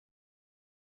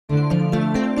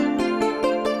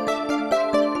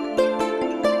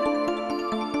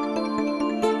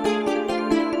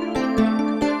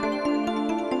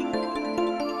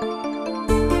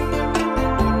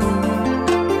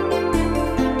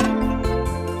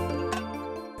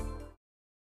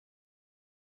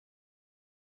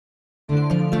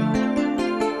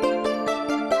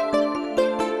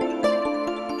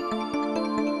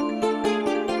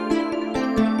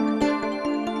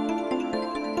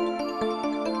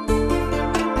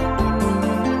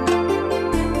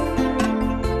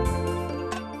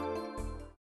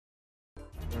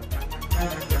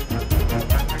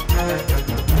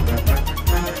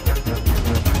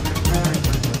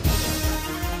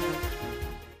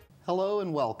Hello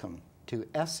and welcome to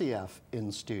SCF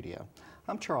in Studio.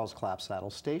 I'm Charles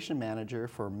Clapsaddle, Station Manager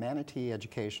for Manatee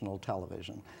Educational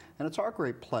Television, and it's our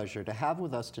great pleasure to have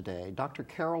with us today Dr.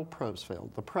 Carol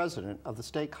Probstfeld, the President of the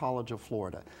State College of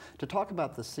Florida, to talk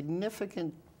about the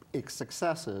significant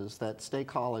successes that State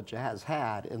College has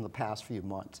had in the past few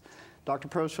months. Dr.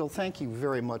 Probstfeld, thank you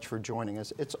very much for joining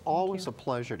us. It's always a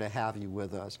pleasure to have you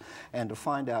with us and to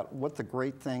find out what the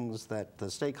great things that the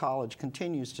State College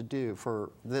continues to do for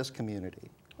this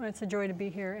community. Well, it's a joy to be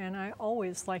here, and I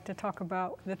always like to talk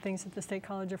about the things that the State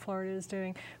College of Florida is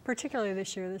doing, particularly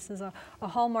this year. This is a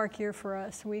hallmark year for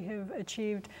us. We have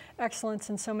achieved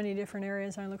excellence in so many different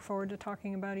areas, and I look forward to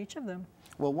talking about each of them.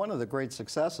 Well, one of the great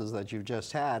successes that you've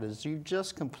just had is you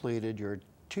just completed your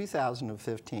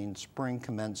 2015 spring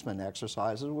commencement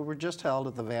exercises, which were just held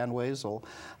at the Van Wezel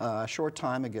a short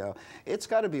time ago. It's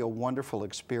got to be a wonderful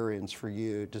experience for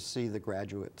you to see the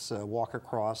graduates walk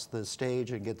across the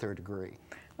stage and get their degree.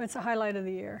 It's a highlight of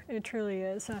the year. It truly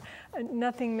is.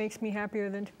 Nothing makes me happier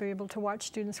than to be able to watch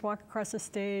students walk across the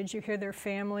stage. You hear their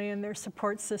family and their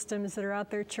support systems that are out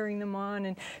there cheering them on,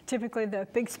 and typically the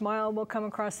big smile will come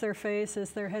across their face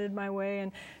as they're headed my way,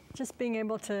 and just being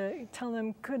able to tell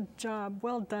them, good job,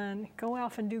 well done, go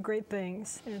off and do great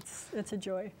things. It's a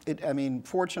joy. I mean,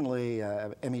 fortunately,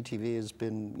 METV has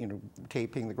been,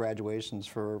 taping the graduations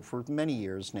for many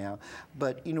years now.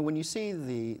 But, when you see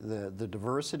the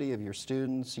diversity of your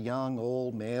students, young,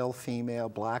 old, male, female,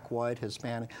 black, white,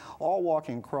 Hispanic, all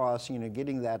walking across,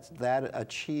 getting that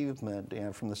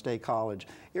achievement from the State College,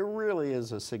 it really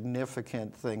is a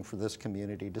significant thing for this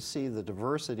community to see the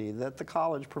diversity that the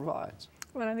college provides.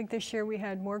 Well, I think this year we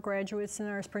had more graduates in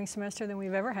our spring semester than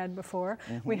we've ever had before.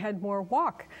 Mm-hmm. We had more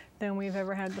walk than we've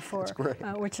ever had before, That's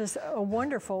great. Which is a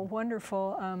wonderful,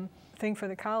 wonderful thing for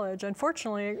the college.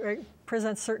 Unfortunately, it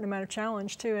presents a certain amount of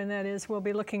challenge too, and that is we'll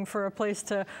be looking for a place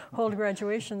to hold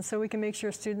graduation so we can make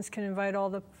sure students can invite all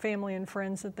the family and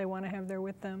friends that they want to have there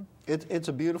with them. It's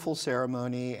a beautiful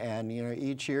ceremony, and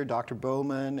each year Dr.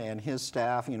 Bowman and his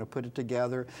staff put it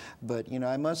together. But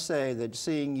I must say that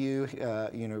seeing you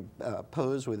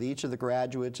pose with each of the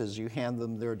graduates as you hand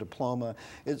them their diploma,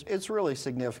 it's really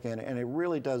significant, and it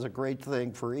really does a great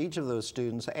thing for each of those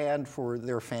students and for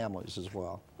their families as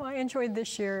well. Well, I enjoyed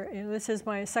this year. This is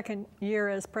my second year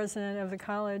as president of the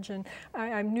college, and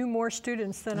I knew more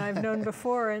students than I've known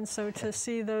before, and so to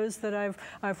see those that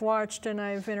I've watched and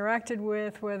I've interacted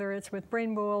with, whether it's with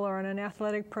Brain Bowl or on an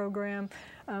athletic program,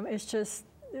 it's just,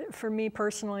 for me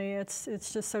personally, it's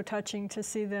just so touching to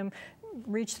see them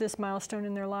reach this milestone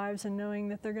in their lives and knowing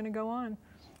that they're going to go on.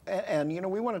 And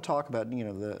we want to talk about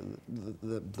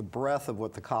the breadth of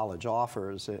what the college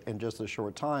offers in just a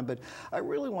short time, but I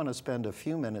really want to spend a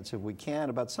few minutes, if we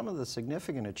can, about some of the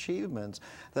significant achievements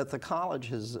that the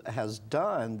college has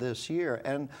done this year.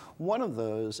 And one of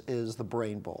those is the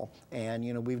Brain Bowl.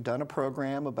 And we've done a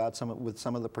program about with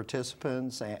some of the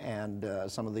participants and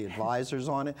some of the advisors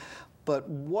on it. But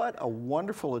what a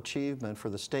wonderful achievement for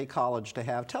the State College to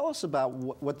have. Tell us about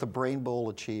what the Brain Bowl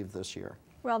achieved this year.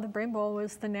 Well, the Brain Bowl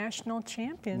was the national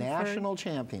champion. National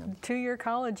champion. Two-year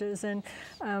colleges, and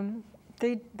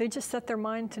they just set their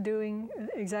mind to doing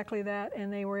exactly that,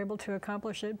 and they were able to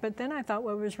accomplish it. But then I thought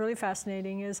what was really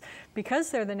fascinating is because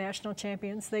they're the national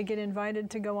champions, they get invited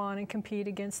to go on and compete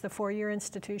against the four-year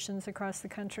institutions across the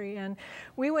country. And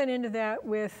we went into that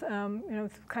with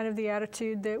kind of the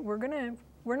attitude that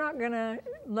we're not going to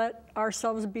let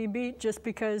ourselves be beat just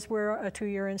because we're a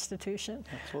two-year institution.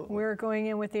 Absolutely. We're going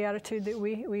in with the attitude that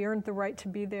we earned the right to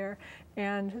be there.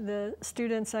 And the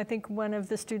students, I think one of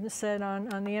the students said on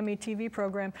the METV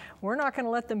program, we're not going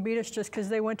to let them beat us just because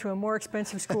they went to a more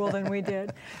expensive school than we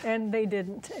did. And they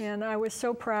didn't. And I was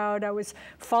so proud. I was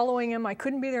following them. I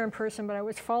couldn't be there in person, but I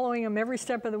was following them every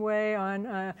step of the way.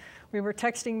 We were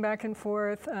texting back and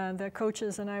forth. The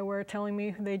coaches and I were telling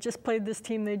me they just played this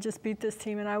team, they just beat this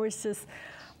team. And I was just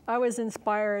I was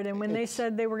inspired, and when they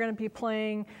said they were going to be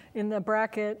playing in the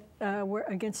bracket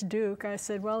against Duke, I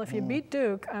said, well, if you beat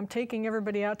Duke, I'm taking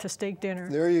everybody out to steak dinner.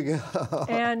 There you go.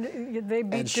 And they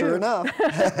beat Duke. Sure enough.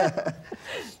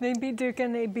 They beat Duke,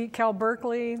 and they beat Cal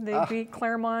Berkeley, they beat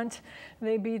Claremont,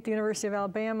 they beat the University of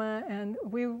Alabama, and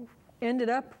we ended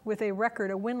up with a record,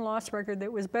 a win-loss record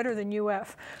that was better than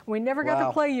UF. We never got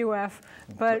to play UF,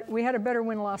 but we had a better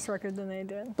win-loss record than they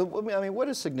did. But I mean, what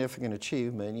a significant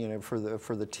achievement, you know, for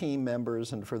the team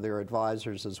members and for their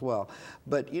advisors as well.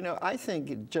 But you know, I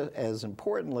think just as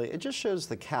importantly, it just shows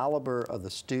the caliber of the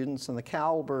students and the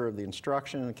caliber of the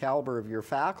instruction and the caliber of your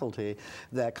faculty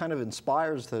that kind of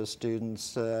inspires those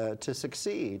students to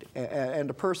succeed and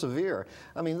to persevere.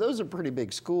 I mean, those are pretty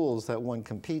big schools that one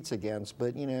competes against,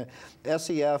 but you know,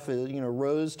 SCF, you know,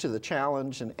 rose to the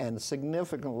challenge and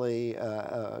significantly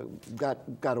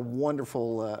got a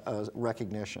wonderful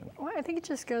recognition. Well, I think it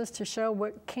just goes to show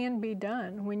what can be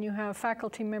done when you have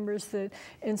faculty members that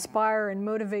inspire and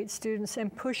motivate students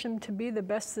and push them to be the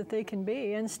best that they can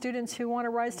be, and students who want to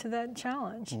rise to that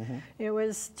challenge. It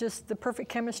was just the perfect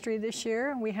chemistry this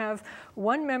year. We have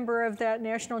one member of that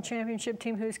national championship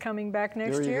team who's coming back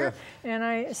next year, and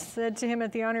I said to him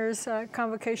at the honors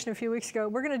convocation a few weeks ago,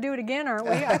 we're going to do it again, aren't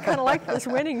we? I kind of like this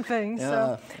winning thing.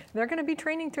 So they're going to be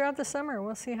training throughout the summer.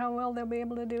 We'll see how well they'll be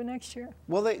able to do next year.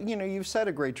 Well, you know, you've set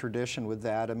a great tradition with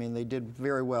that. I mean, they did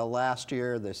very well last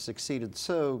year. They succeeded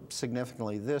so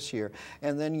significantly this year.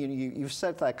 And then you've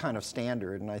set that kind of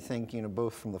standard. And I think, you know,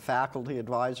 both from the faculty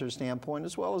advisor standpoint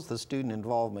as well as the student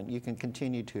involvement, you can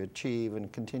continue to achieve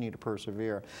and continue to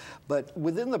persevere. But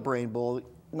within the Brain Bowl,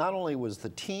 not only was the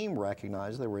team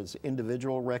recognized, there was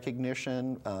individual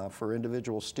recognition for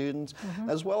individual students,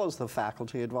 as well as the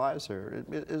faculty advisor.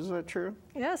 Is that true?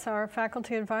 Yes, our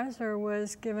faculty advisor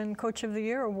was given Coach of the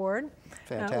Year award.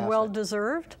 Fantastic. Well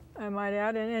deserved, I might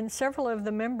add, and several of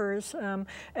the members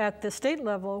at the state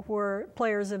level were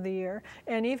players of the year.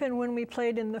 And even when we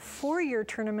played in the four-year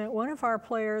tournament, one of our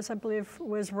players, I believe,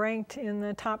 was ranked in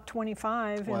the top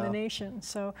 25 in the nation.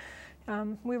 So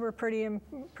we were pretty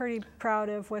proud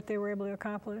of what they were able to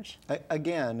accomplish.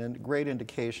 Again, a great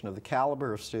indication of the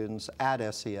caliber of students at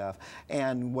SCF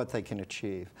and what they can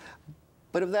achieve.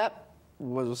 But if that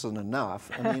wasn't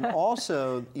enough, I mean,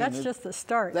 also... That's just the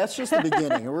start. That's just the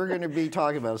beginning. We're going to be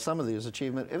talking about some of these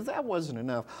achievements. If that wasn't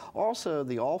enough, also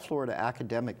the All-Florida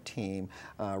Academic Team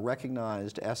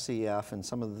recognized SCF and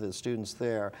some of the students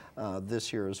there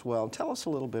this year as well. Tell us a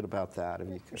little bit about that, if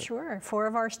you could. Sure. 4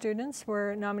 of our students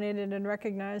were nominated and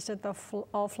recognized at the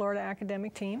All-Florida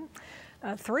Academic Team.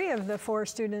 3 of the 4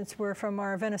 students were from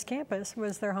our Venice campus,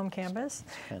 was their home campus.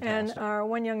 Fantastic. And our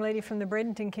one young lady from the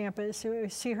Bradenton campus, you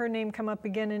see her name come up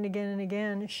again and again and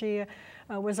again. She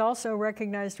was also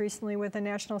recognized recently with a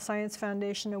National Science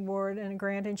Foundation Award and a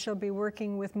grant, and she'll be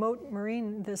working with Mote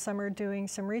Marine this summer doing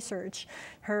some research.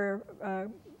 Her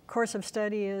course of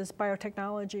study is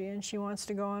biotechnology, and she wants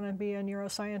to go on and be a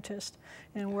neuroscientist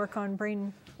and work on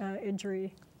brain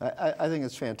injury. I think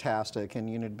it's fantastic, and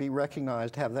you know, to be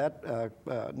recognized, have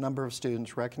that number of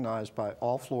students recognized by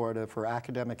All Florida for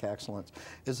academic excellence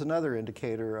is another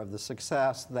indicator of the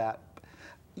success that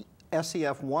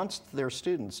SCF wants their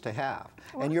students to have.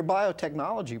 And your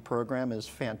biotechnology program is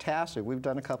fantastic. We've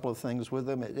done a couple of things with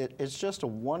them. It's just a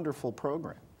wonderful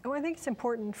program. Well, I think it's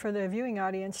important for the viewing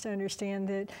audience to understand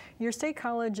that your state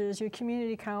colleges, your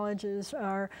community colleges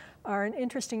are an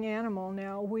interesting animal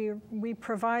now. We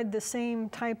provide the same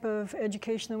type of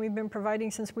education that we've been providing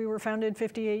since we were founded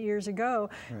 58 years ago.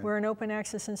 Right. We're an open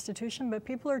access institution, but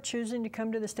people are choosing to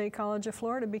come to the State College of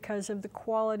Florida because of the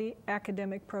quality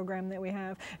academic program that we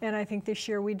have. And I think this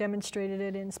year we demonstrated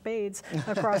it in spades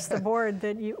across the board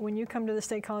that when you come to the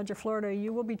State College of Florida,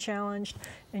 you will be challenged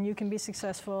and you can be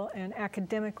successful, and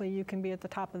academically you can be at the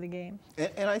top of the game.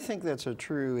 And I think that's a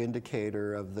true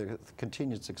indicator of the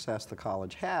continued success the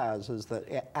college has, is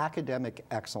that academic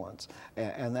excellence.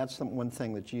 And that's the one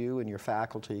thing that you and your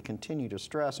faculty continue to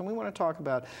stress. And we want to talk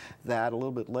about that a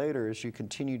little bit later as you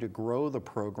continue to grow the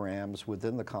programs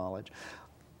within the college.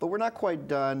 But we're not quite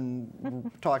done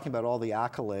talking about all the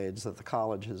accolades that the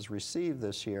college has received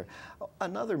this year.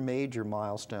 Another major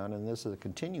milestone, and this is a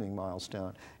continuing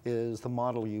milestone, is the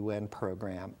Model UN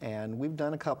program. And we've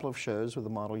done a couple of shows with the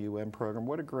Model UN program.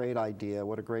 What a great idea,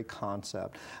 what a great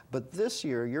concept. But this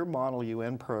year, your Model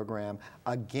UN program,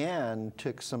 again,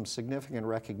 took some significant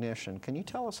recognition. Can you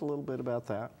tell us a little bit about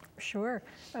that? Sure.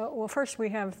 Well, first we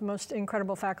have the most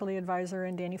incredible faculty advisor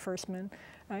in Danny Firstman.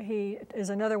 He is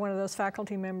another one of those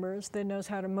faculty members that knows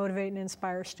how to motivate and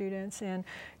inspire students. And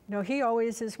you know, he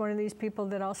always is one of these people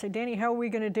that I'll say, Danny, how are we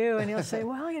going to do? And he'll say,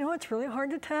 well, you know, it's really hard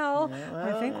to tell.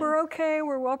 I think we're okay.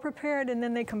 We're well prepared. And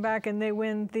then they come back and they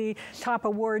win the top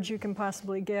awards you can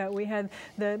possibly get. We had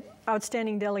the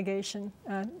Outstanding Delegation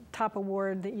top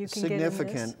award that you can get in this.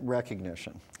 Significant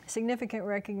recognition. Significant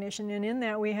recognition. And in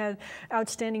that we had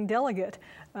Outstanding Delegate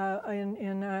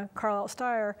in Carlisle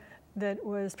Steyer that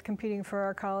was competing for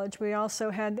our college. We also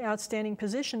had outstanding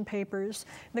position papers.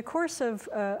 In the course of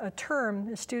a term,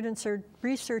 the students are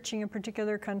researching a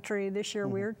particular country. This year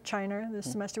we're China,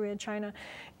 this semester we had China,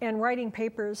 and writing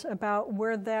papers about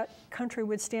where that country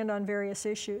would stand on various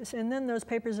issues. And then those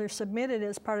papers are submitted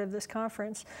as part of this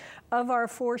conference. Of our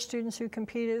 4 students who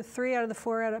competed, 3 out of the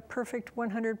 4 had a perfect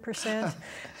 100%.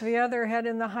 The other had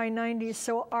in the high 90s.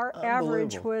 So our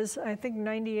average was, I think,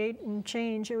 98 and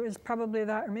change. It was probably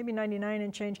that, or maybe 99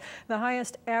 and change, the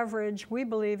highest average, we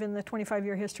believe, in the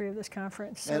 25-year history of this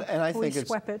conference. So and I think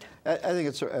I think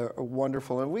it's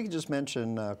wonderful. And we can just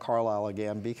mention Carlisle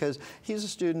again, because he's a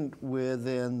student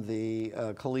within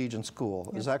the collegiate school.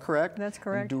 Yep. Is that correct? That's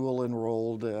correct. Dual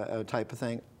enrolled type of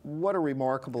thing. What a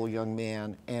remarkable young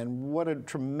man, and what a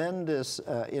tremendous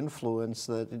influence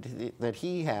that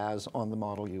he has on the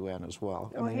Model UN as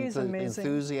well. Oh, he's amazing.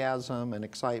 Enthusiasm and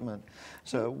excitement.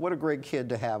 So what a great kid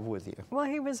to have with you. Well,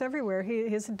 he was everywhere.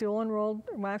 He's a dual enrolled,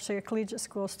 well, actually a collegiate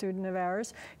school student of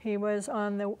ours. He was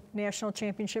on the National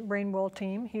Championship Brain Bowl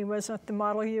team. He was at the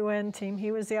Model UN team.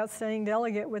 He was the outstanding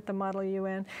delegate with the Model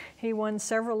UN. He won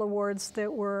several awards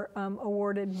that were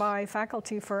awarded by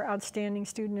faculty for outstanding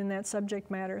student in that subject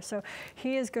matter. So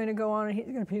he is going to go on, and he's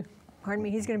going to be, pardon me,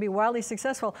 he's going to be wildly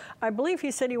successful. I believe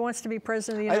he said he wants to be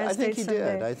president of the United States someday. I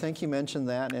think he did. I think he mentioned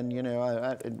that, and you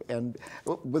know, and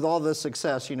with all this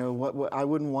success, you know, I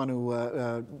wouldn't want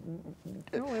to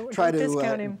try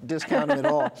to discount him at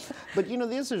all. But you know,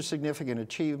 these are significant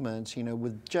achievements, you know,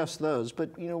 with just those.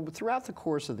 But you know, throughout the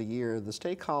course of the year, the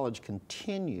State College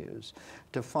continues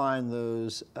to find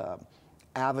those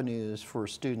avenues for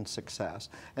student success.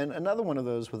 And another one of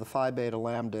those with the Phi Beta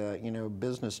Lambda, you know,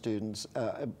 business students,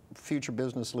 Future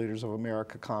Business Leaders of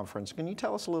America Conference. Can you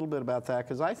tell us a little bit about that?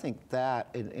 Because I think that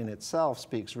in itself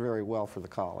speaks very well for the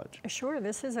college. Sure,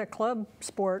 this is a club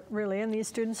sport, really, and these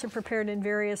students are prepared in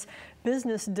various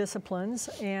business disciplines,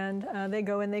 and they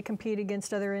go and they compete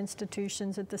against other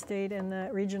institutions at the state and the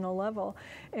regional level.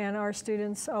 And our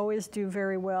students always do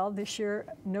very well. This year,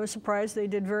 no surprise, they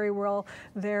did very well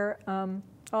there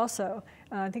also.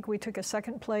 I think we took a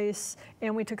 2nd place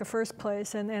and we took a 1st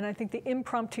place, and I think the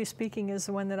impromptu speaking is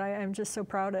the one that I am just so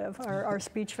proud of. Our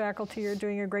speech faculty are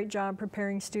doing a great job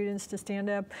preparing students to stand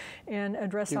up and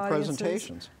address audiences.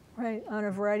 Presentations. Right, on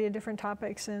a variety of different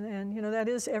topics, and you know, that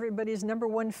is everybody's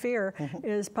 #1 fear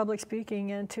is public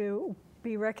speaking, and to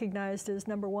be recognized as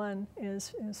 #1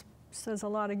 says a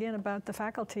lot again about the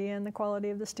faculty and the quality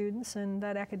of the students and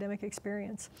that academic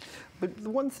experience. But the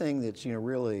one thing that's, you know,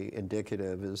 really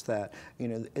indicative is that, you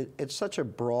know, it's such a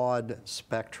broad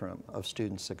spectrum of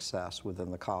student success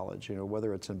within the college, you know,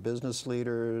 whether it's in business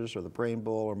leaders or the Brain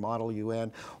Bowl or Model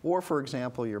UN, or for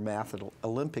example your Math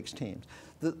Olympics teams.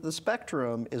 The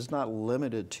spectrum is not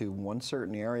limited to one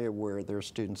certain area where there's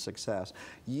student success.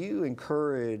 You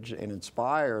encourage and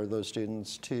inspire those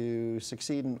students to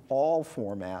succeed in all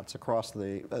formats across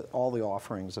all the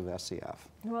offerings of SCF.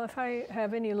 Well, if I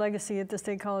have any legacy at the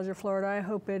State College of Florida, I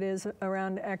hope it is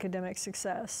around academic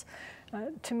success.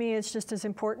 To me, it's just as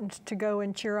important to go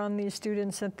and cheer on these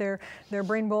students at their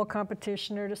Brain Bowl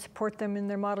competition or to support them in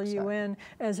their Model UN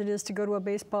as it is to go to a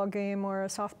baseball game or a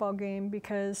softball game,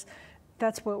 because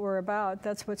that's what we're about.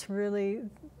 That's what's really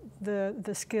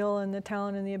the skill and the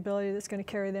talent and the ability that's going to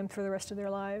carry them for the rest of their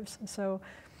lives. And so,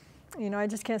 you know, I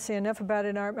just can't say enough about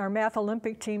it. Our Math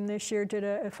Olympic team this year did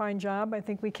a fine job. I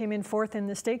think we came in 4th in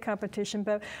the state competition,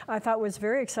 but I thought was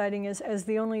very exciting is as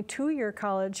the only 2-year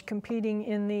college competing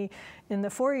in the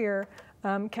 4-year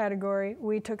category,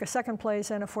 we took a 2nd place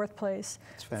and a 4th place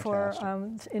for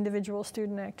individual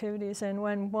student activities. And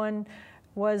when one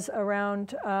was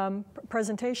around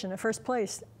presentation, a 1st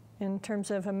place in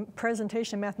terms of a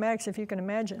presentation in mathematics, if you can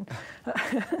imagine.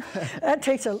 That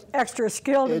takes an extra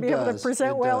skill to be able to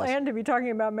present well and to be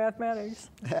talking about mathematics.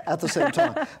 At the same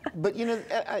time. But you know,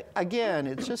 again,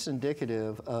 it's just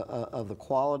indicative of the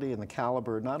quality and the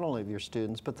caliber, not only of your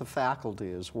students, but the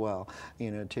faculty as well,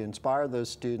 you know, to inspire those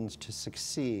students to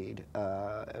succeed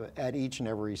at each and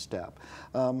every step.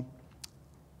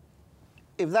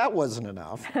 if that wasn't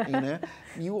enough,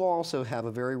 you also have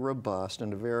a very robust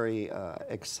and a very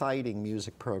exciting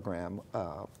music program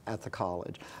at the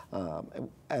college,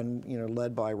 and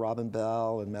led by Robin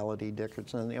Bell and Melody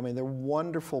Dickerson. I mean, they're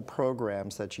wonderful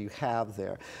programs that you have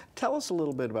there. Tell us a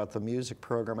little bit about the music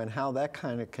program and how that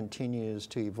kind of continues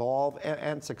to evolve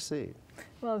and succeed.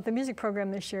 Well, the music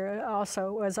program this year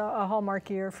also was a hallmark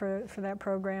year for that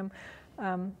program.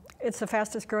 It's the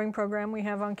fastest growing program we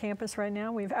have on campus right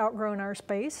now. We've outgrown our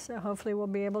space. So hopefully we'll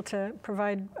be able to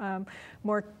provide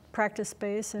more practice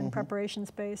space and preparation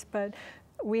space. But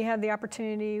we had the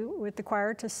opportunity with the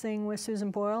choir to sing with Susan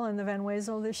Boyle and the Van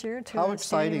Wezel this year. How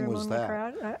exciting was that?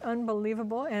 Crowd.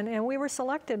 Unbelievable. And we were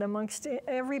selected amongst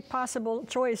every possible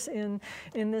choice in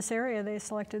this area. They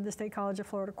selected the State College of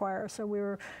Florida Choir. So we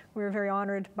were very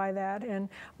honored by that. And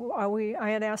I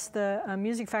had asked the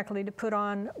music faculty to put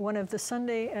on one of the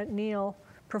Sunday at Neal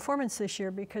performance this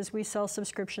year because we sell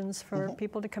subscriptions for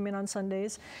people to come in on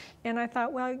Sundays. And I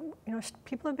thought, well,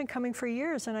 people have been coming for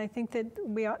years, and I think that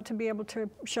we ought to be able to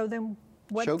show them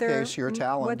what showcase your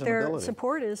talent what and their ability.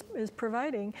 Support is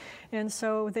providing. And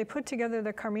so they put together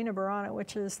the Carmina Burana,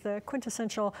 which is the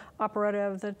quintessential operetta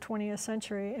of the 20th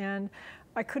century. And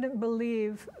I couldn't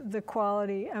believe the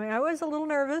quality. I mean, I was a little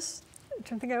nervous.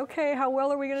 I'm thinking, okay, how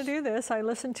well are we going to do this? I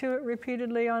listened to it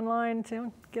repeatedly online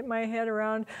to get my head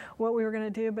around what we were going to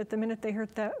do. But the minute they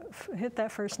hit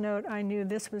that first note, I knew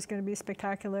this was going to be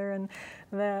spectacular. And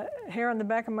the hair on the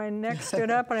back of my neck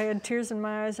stood up, and I had tears in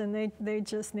my eyes, and they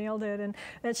just nailed it. And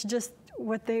that's just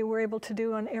what they were able to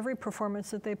do on every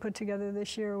performance that they put together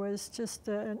this year was just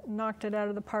knocked it out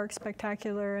of the park,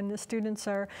 spectacular. And the students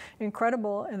are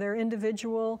incredible. And their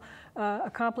individual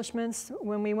accomplishments.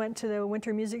 When we went to the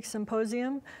Winter Music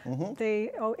Symposium,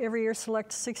 they every year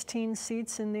select 16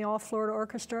 seats in the All-Florida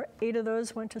Orchestra. 8 of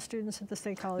those went to students at the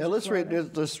State College of Florida.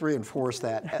 Let's reinforce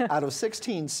that. Out of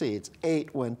 16 seats,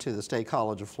 8 went to the State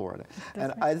College of Florida.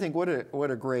 And I think what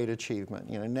a great achievement.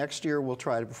 Next year we'll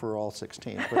try for all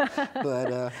 16.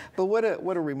 But what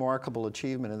a remarkable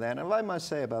achievement in that. And if I must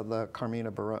say about the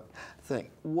Carmina Burana thing,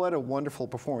 what a wonderful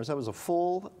performance. That was a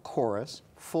full chorus,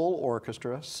 full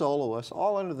orchestra, soloists,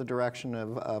 all under the direction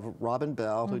of Robin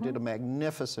Bell, who did a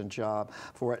magnificent job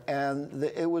for it. And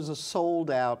it was a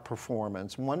sold-out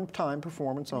performance, one-time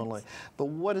performance only. But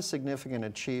what a significant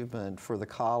achievement for the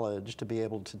college to be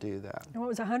able to do that. And it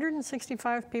was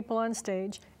 165 people on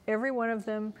stage, every one of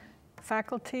them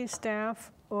faculty,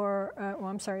 staff, or,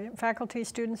 faculty,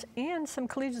 students, and some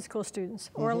collegiate school students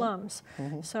or alums.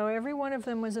 So every one of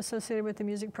them was associated with the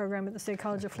music program at the State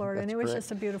College of Florida, and it was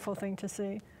just a beautiful thing to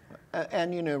see.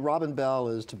 And Robin Bell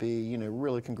is to be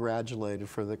really congratulated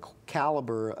for the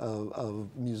caliber of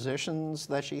musicians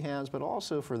that she has, but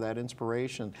also for that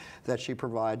inspiration that she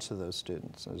provides to those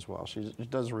students as well. She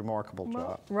does a remarkable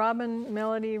job. Robin,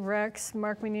 Melody, Rex,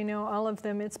 Mark Menino, all of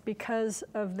them, it's because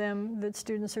of them that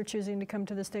students are choosing to come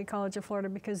to the State College of Florida,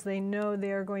 because they know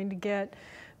they are going to get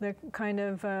the kind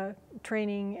of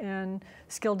training and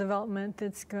skill development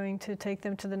that's going to take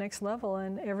them to the next level.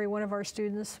 And every one of our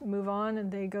students move on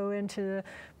and they go into the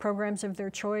programs of their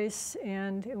choice,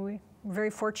 and we're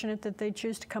very fortunate that they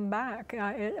choose to come back.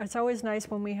 It's always nice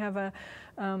when we have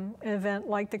an event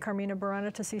like the Carmina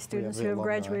Burana to see students who have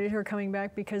graduated who are coming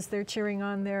back, because they're cheering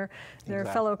on their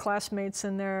fellow classmates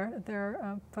and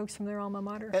their folks from their alma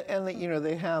mater. And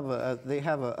they have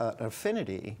an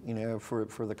affinity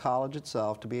for the college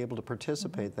itself to be able to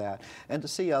participate that and to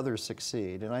see others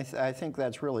succeed. And I think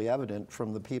that's really evident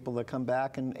from the people that come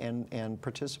back and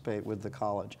participate with the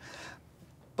college.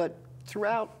 But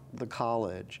throughout the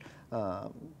college,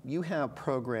 you have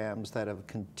programs that have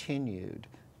continued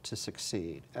to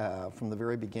succeed from the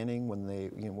very beginning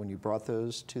when you brought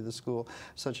those to the school,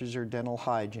 such as your dental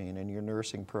hygiene and your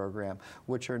nursing program,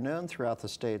 which are known throughout the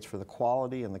states for the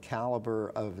quality and the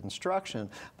caliber of instruction,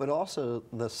 but also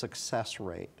the success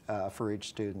rate for each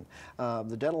student.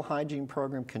 The dental hygiene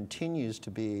program continues to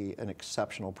be an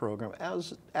exceptional program,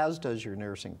 as does your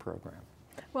nursing program.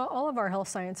 Well, all of our health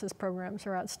sciences programs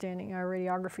are outstanding. Our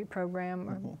radiography program,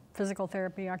 our physical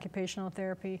therapy, occupational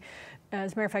therapy.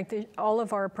 As a matter of fact, all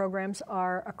of our programs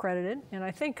are accredited, and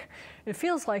I think it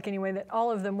feels like, anyway, that all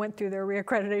of them went through their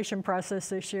reaccreditation process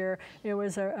this year. It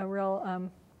was a real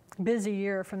busy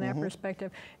year from that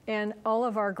perspective. And all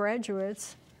of our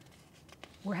graduates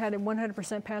had a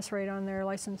 100% pass rate on their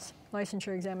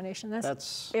licensure examination.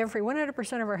 That's every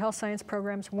 100% of our health science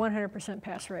programs, 100%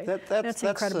 pass rate. That's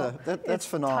incredible. That's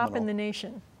phenomenal. Top in the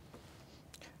nation.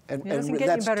 And, it doesn't get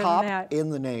that's any better top than that. in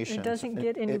the nation. It doesn't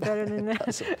get any better than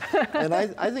that. And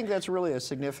I think that's really a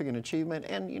significant achievement.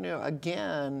 And,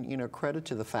 again, credit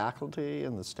to the faculty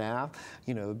and the staff,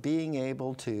 being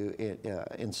able to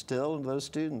instill in those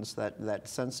students that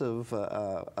sense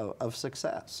of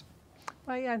success.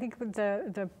 Well, yeah, I think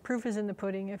the proof is in the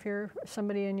pudding. If you're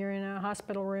somebody and you're in a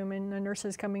hospital room and a nurse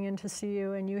is coming in to see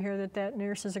you and you hear that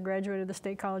nurse is a graduate of the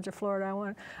State College of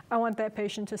Florida, I want that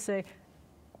patient to say,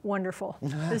 wonderful.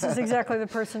 This is exactly the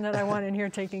person that I want in here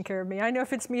taking care of me. I know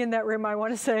if it's me in that room, I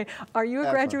want to say, are you a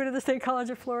graduate of the State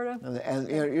College of Florida? And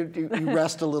you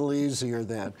rest a little easier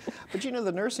then. But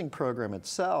the nursing program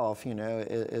itself,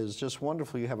 is just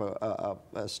wonderful. You have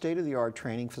a state-of-the-art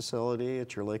training facility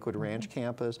at your Lakewood Ranch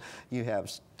campus. You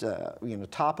have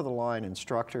top-of-the-line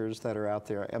instructors that are out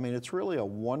there. I mean, it's really a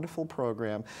wonderful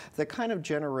program that kind of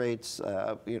generates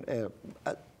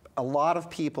a lot of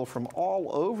people from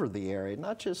all over the area,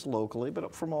 not just locally,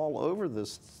 but from all over the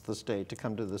state to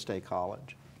come to the State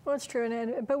College. Well, it's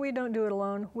true, but we don't do it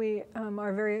alone. We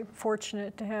are very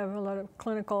fortunate to have a lot of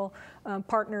clinical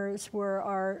partners where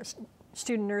our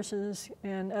student nurses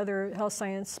and other health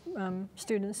science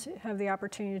students have the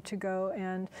opportunity to go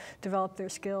and develop their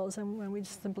skills, and we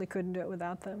just simply couldn't do it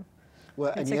without them.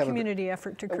 Well, it's a community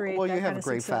effort to create well, that you have kind of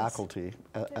great success. faculty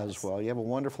as well. You have a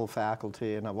wonderful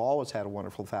faculty, and I've always had a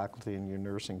wonderful faculty in your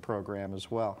nursing program as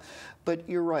well. But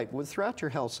you're right, throughout your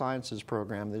health sciences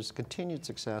program, there's continued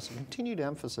success, and continued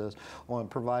emphasis on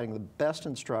providing the best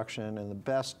instruction and the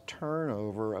best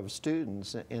turnover of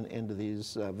students into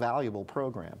these valuable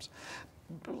programs.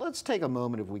 But let's take a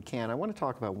moment, if we can. I want to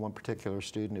talk about one particular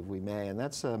student, if we may, and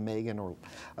that's Megan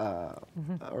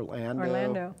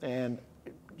Orlando. And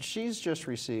she's just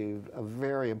received a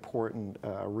very important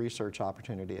research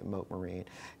opportunity at Mote Marine,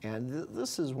 and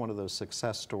this is one of those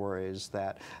success stories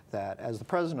that as the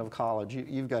president of college,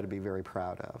 you've got to be very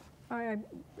proud of. I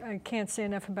can't say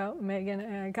enough about Megan.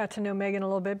 I got to know Megan a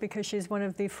little bit because she's one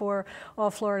of the 4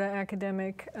 All-Florida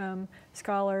academic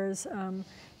scholars.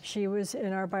 She was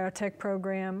in our biotech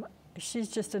program. She's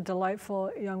just a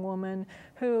delightful young woman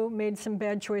who made some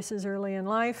bad choices early in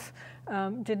life,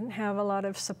 didn't have a lot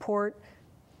of support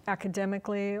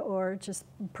academically or just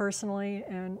personally,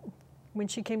 and when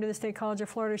she came to the State College of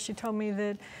Florida, she told me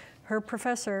that her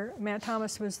professor, Matt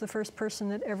Thomas, was the first person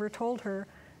that ever told her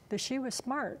that she was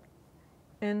smart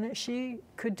and that she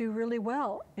could do really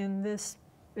well in this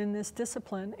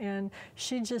discipline, and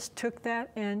she just took that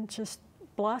and just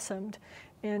blossomed,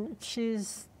 and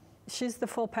she's the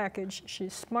full package.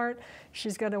 She's smart,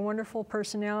 she's got a wonderful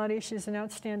personality, she's an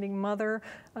outstanding mother,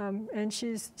 and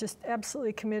she's just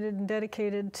absolutely committed and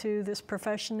dedicated to this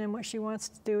profession and what she wants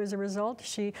to do as a result.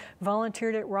 She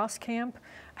volunteered at Ross Camp.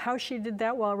 How she did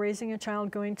that while raising a child,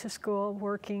 going to school,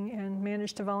 working, and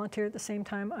managed to volunteer at the same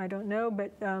time, I don't know,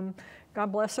 but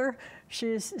God bless her.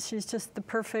 She's just the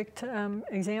perfect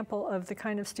example of the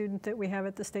kind of student that we have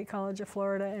at the State College of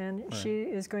Florida, and right. She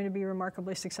is going to be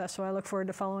remarkably successful. I look forward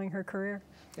to following her career.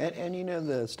 And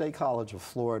the State College of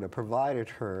Florida provided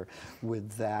her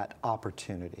with that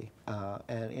opportunity,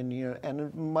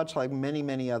 and much like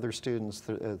many other students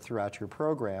throughout your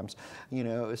programs,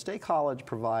 State College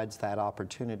provides that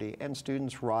opportunity, and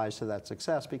students rise to that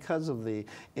success because of the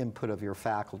input of your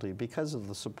faculty, because of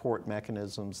the support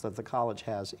mechanisms that the college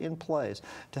has in place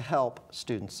to help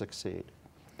students succeed.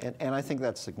 And I think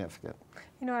that's significant.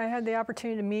 I had the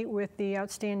opportunity to meet with the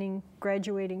outstanding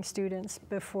graduating students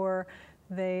before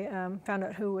they found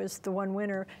out who was the one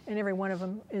winner, and every one of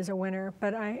them is a winner.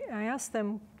 But I asked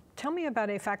them, tell me about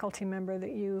a faculty member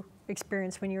that you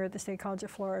experienced when you were at the State College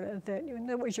of Florida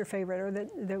that was your favorite or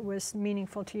that was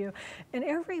meaningful to you. And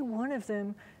every one of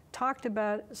them talked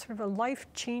about sort of a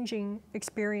life-changing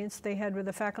experience they had with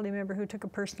a faculty member who took a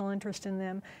personal interest in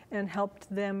them and helped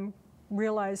them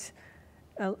realize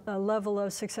a level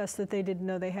of success that they didn't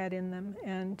know they had in them,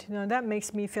 and that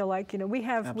makes me feel like we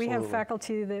have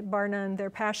faculty that, bar none, they're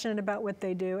passionate about what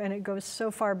they do, and it goes so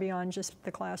far beyond just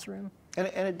the classroom. And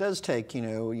it does take,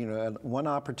 one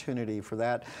opportunity for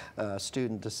that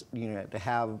student to, to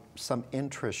have some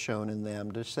interest shown in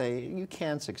them, to say you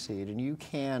can succeed and you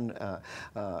can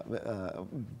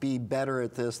be better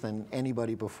at this than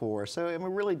anybody before. So it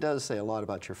really does say a lot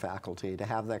about your faculty to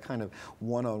have that kind of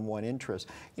one-on-one interest.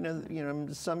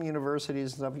 Some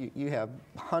universities, you have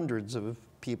hundreds of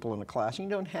people in a class, and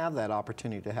you don't have that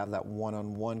opportunity to have that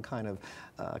one-on-one kind of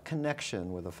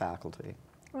connection with the faculty.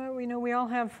 Well, we all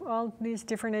have all these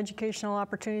different educational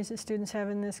opportunities that students have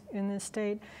in this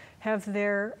state, have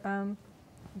their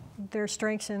their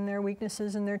strengths and their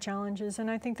weaknesses and their challenges. And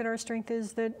I think that our strength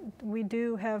is that we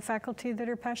do have faculty that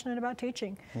are passionate about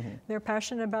teaching. They're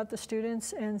passionate about the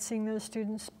students and seeing those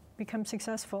students become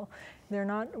successful. They're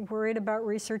not worried about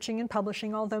researching and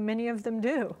publishing, although many of them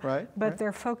do. Right. But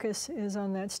their focus is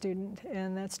on that student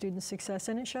and that student's success,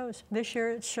 and it shows. This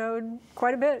year it showed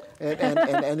quite a bit.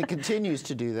 And it continues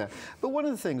to do that. But one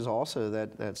of the things also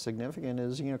that's significant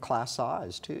is, class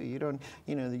size too. You don't,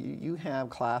 you have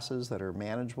classes that are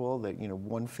manageable, that,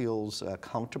 one feels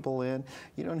comfortable in.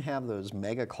 You don't have those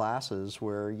mega classes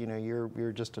where,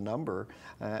 you're just a number,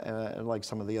 like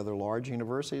some of the other large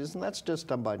universities, and that's just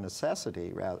done by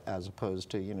necessity as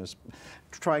opposed to,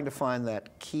 trying to find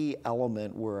that key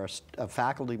element where a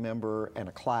faculty member and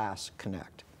a class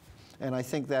connect. And I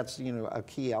think that's, a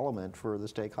key element for the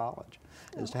State College,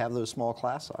 is to have those small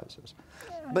class sizes.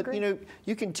 But,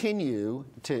 you continue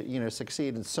to,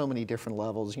 succeed in so many different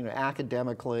levels,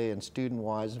 academically and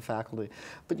student-wise and faculty.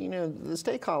 But, the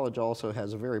State College also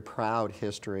has a very proud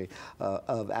history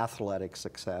of athletic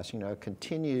success.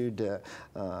 Continued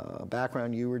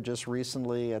background. You were just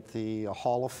recently at the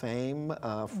Hall of Fame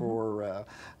for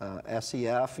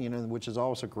SCF, which is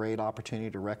always a great opportunity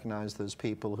to recognize those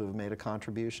people who have made a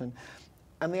contribution.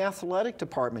 And the athletic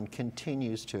department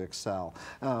continues to excel.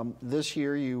 This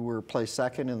year you were placed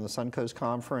second in the Suncoast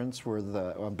Conference with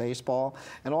baseball,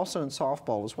 and also in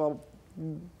softball as well.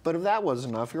 But if that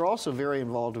wasn't enough, you're also very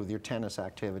involved with your tennis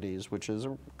activities, which is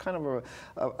kind of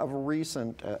a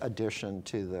recent addition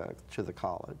to the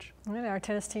college. And our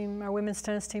tennis team, our women's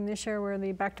tennis team this year, were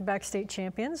the back-to-back state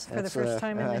champions for the first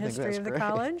time in the history of the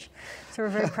college. So we're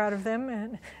very proud of them,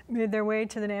 and made their way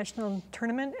to the national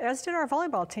tournament, as did our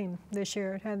volleyball team this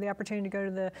year. It had the opportunity to go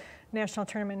to the national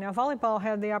tournament. Now, volleyball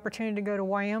had the opportunity to go to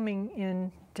Wyoming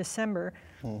in December.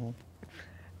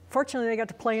 Fortunately, they got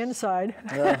to play inside.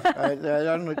 I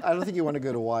don't think you want to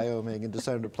go to Wyoming in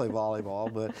December to play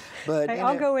volleyball, but hey,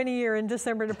 I'll go any year in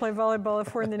December to play volleyball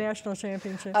if we're in the national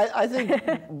championship. I think,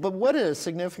 but what a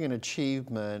significant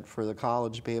achievement for the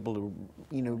college to be able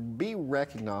to, be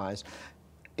recognized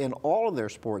in all of their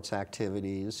sports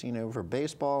activities, for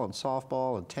baseball and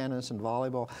softball and tennis and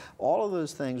volleyball, all of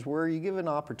those things where you give an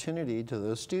opportunity to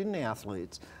those student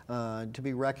athletes to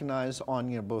be recognized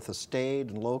on, both a state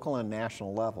and local and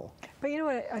national level. But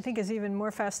what I think is even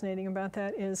more fascinating about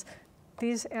that is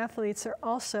these athletes are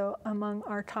also among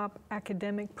our top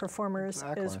academic performers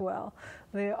as well.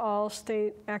 The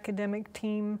all-state academic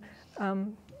team,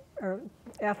 or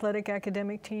athletic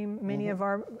academic team, many of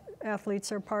our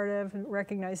athletes are part of and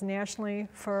recognized nationally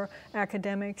for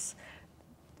academics.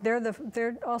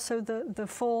 They're also the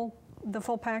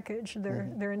full package.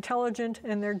 They're intelligent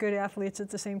and they're good athletes at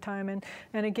the same time.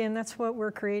 And again, that's what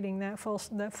we're creating, that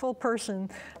full person.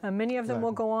 Many of them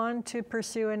will go on to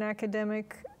pursue an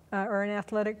academic or an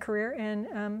athletic career,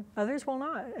 and others will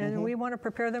not. And we want to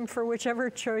prepare them for whichever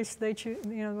choice they choose,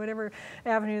 whatever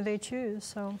avenue they choose.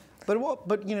 So. But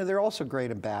they're also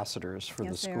great ambassadors for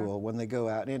the school when they go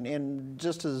out, and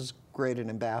just as great an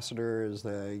ambassador as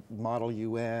the Model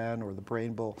UN or the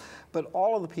Brain Bowl, but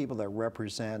all of the people that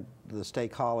represent the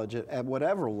State College at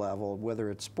whatever level,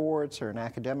 whether it's sports or an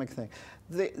academic thing,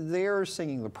 they're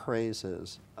singing the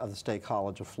praises of the State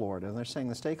College of Florida. And they're saying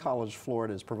the State College of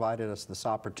Florida has provided us this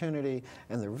opportunity,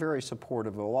 and they're very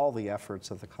supportive of all the efforts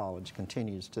that the college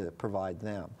continues to provide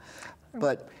them.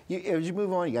 But as you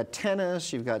move on, you got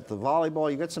tennis, you've got the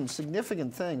volleyball, you've got some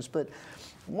significant things. But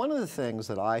one of the things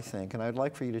that I think, and I'd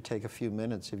like for you to take a few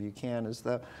minutes if you can, is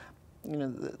that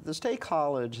the State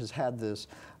College has had this,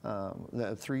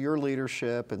 through your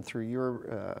leadership and through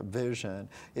your vision,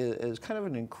 is kind of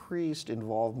an increased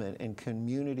involvement in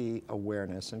community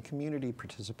awareness and community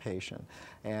participation.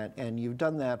 And you've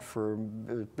done that for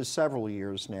several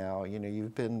years now.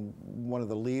 You've been one of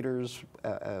the leaders,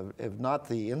 if not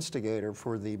the instigator,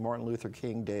 for the Martin Luther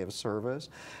King Day of Service.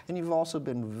 And you've also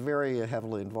been very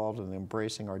heavily involved in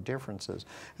embracing our differences.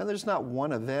 And there's not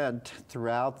one event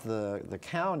throughout the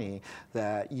county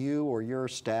that you or your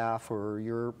staff or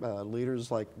your leaders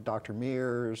like Dr.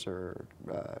 Mears or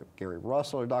Gary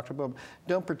Russell or Dr. Bohm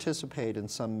don't participate in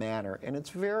some manner. And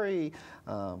it's very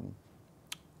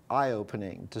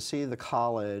eye-opening to see the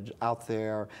college out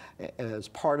there as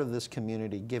part of this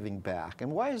community giving back.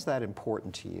 And why is that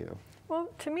important to you? Well,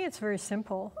 to me it's very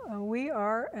simple. We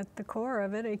are, at the core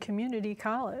of it, a community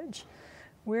college.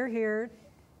 We're here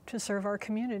to serve our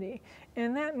community.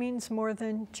 And that means more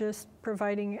than just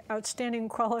providing outstanding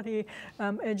quality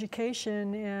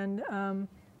education and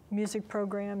music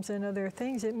programs and other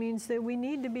things. It means that we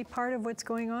need to be part of what's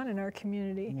going on in our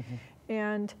community.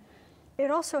 And it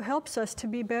also helps us to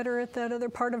be better at that other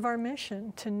part of our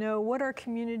mission, to know what our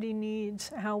community needs,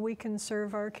 how we can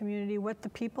serve our community, what the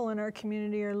people in our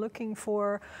community are looking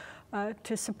for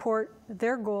to support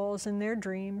their goals and their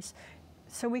dreams,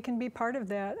 so we can be part of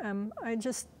that. I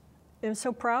just am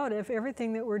so proud of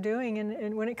everything that we're doing,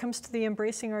 and when it comes to the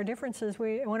embracing our differences,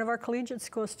 one of our collegiate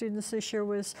school students this year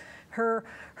was, her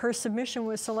submission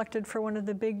was selected for one of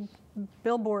the big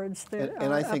billboards that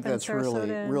and I think that's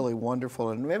Sarasota. really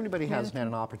wonderful, and everybody hasn't had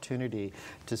an opportunity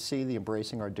to see the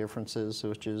Embracing Our Differences,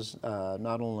 which is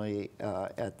not only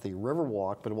at the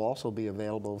Riverwalk, but it will also be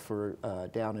available for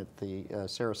down at the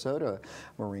Sarasota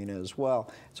Marina as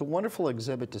well. It's a wonderful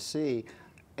exhibit to see.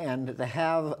 And to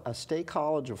have a State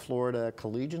College of Florida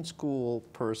collegiate school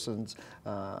person's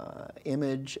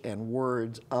image and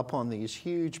words up on these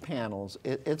huge panels,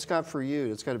 it's got for you,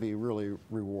 it's got to be really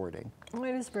rewarding. Well,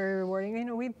 it is very rewarding. You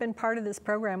know, we've been part of this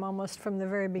program almost from the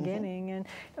very beginning, and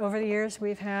over the years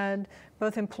we've had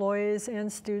both employees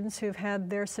and students who've had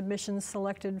their submissions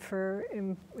selected for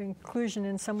inclusion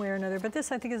in some way or another. But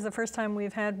this, I think, is the first time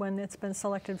we've had one that's been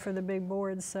selected for the big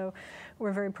boards, so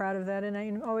we're very proud of that. And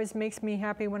it always makes me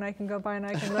happy when I can go by and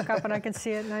I can look up and I can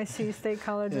see it and I see State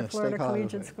College of Florida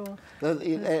Collegiate School. And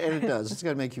it does. It's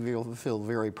got to make you feel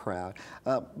very proud.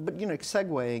 But, you know,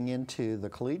 segueing into the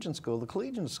collegiate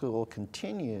school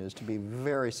continues to be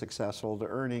very successful, to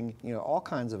earning, you know, all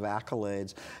kinds of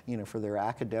accolades, you know, for their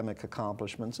academic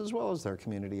accomplishments as well as their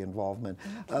community involvement.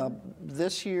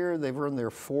 This year they've earned their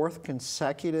 4th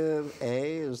consecutive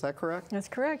A. Is that correct? That's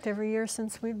correct. Every year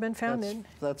since we've been founded.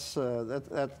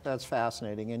 That's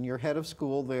fascinating. And your head of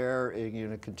school there, you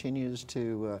know, continues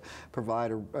to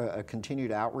provide a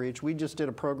continued outreach. We just did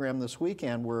a program this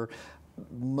weekend where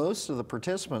most of the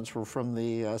participants were from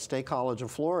the State College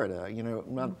of Florida. You know,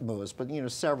 not most, but, you know,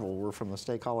 several were from the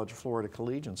State College of Florida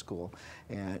Collegiate School,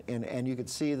 and you could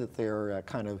see that their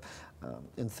kind of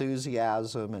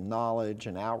enthusiasm and knowledge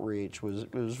and outreach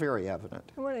was very evident.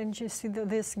 Well, and you see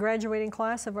this graduating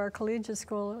class of our collegiate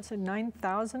school, was it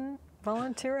 9,000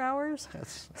 volunteer hours?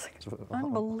 That's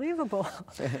unbelievable.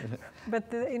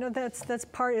 But you know, that's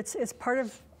part. It's part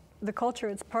of the culture.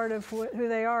 It's part of who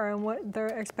they are and what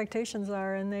their expectations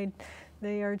are, and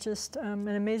they are just an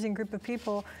amazing group of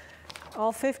people.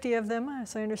 All 50 of them,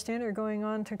 as I understand, are going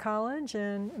on to college,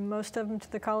 and most of them to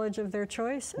the college of their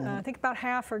choice. I think about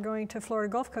half are going to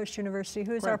Florida Gulf Coast University,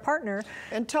 who is our partner.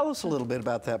 And tell us a little bit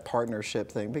about that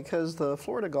partnership thing, because the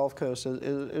Florida Gulf Coast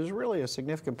is really a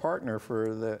significant partner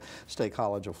for the State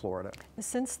College of Florida.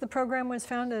 Since the program was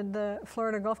founded, the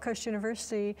Florida Gulf Coast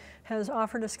University has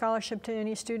offered a scholarship to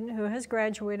any student who has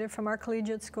graduated from our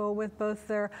collegiate school with both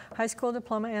their high school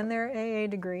diploma and their AA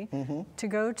degree to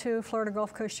go to Florida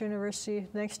Gulf Coast University the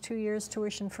next 2 years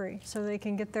tuition free, so they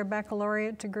can get their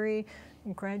baccalaureate degree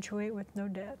and graduate with no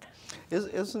debt.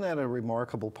 Isn't that a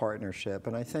remarkable partnership?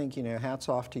 And I think, you know, hats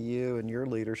off to you and your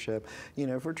leadership. You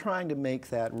know, if we're trying to make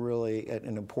that really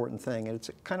an important thing, and it's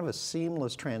kind of a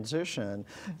seamless transition,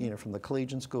 you know, from the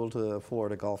collegiate school to the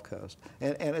Florida Gulf Coast.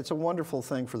 And it's a wonderful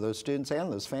thing for those students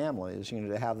and those families, you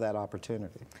know, to have that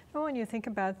opportunity. Well, when you think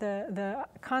about the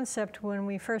concept when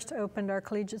we first opened our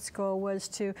collegiate school was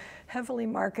to heavily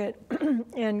market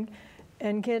and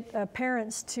get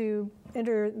parents to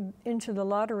enter into the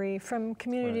lottery from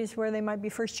communities where they might be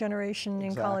first generation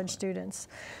in college students.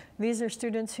 These are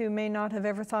students who may not have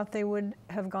ever thought they would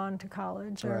have gone to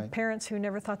college, or parents who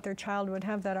never thought their child would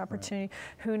have that opportunity,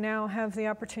 who now have the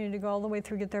opportunity to go all the way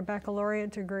through, get their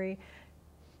baccalaureate degree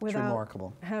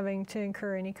without having to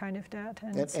incur any kind of debt.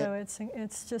 And so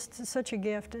it's just such a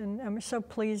gift, and I'm so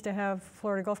pleased to have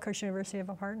Florida Gulf Coast University as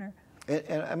a partner.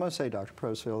 And I must say, Dr.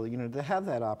 Probstfeld, you know, to have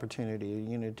that opportunity,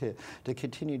 you know, to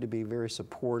continue to be very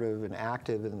supportive and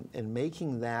active in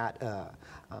making that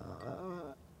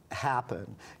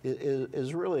happen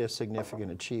is really a significant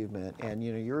achievement. And,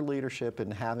 you know, your leadership in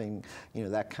having, you know,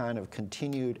 that kind of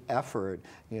continued effort,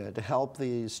 you know, to help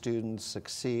these students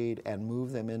succeed and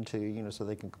move them into, you know, so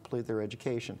they can complete their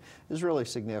education is really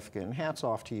significant. And hats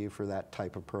off to you for that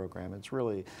type of program. It's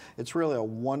really a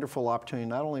wonderful opportunity,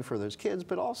 not only for those kids,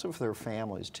 but also for their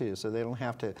families too, so they don't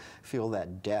have to feel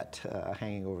that debt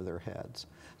hanging over their heads.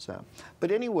 So,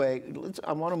 but anyway,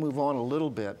 I want to move on a little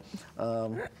bit.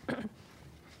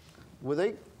 With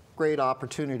a great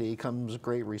opportunity comes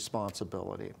great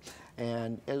responsibility.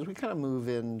 And as we kind of move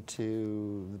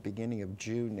into the beginning of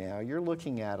June now, you're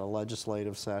looking at a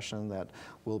legislative session that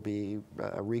will be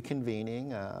reconvening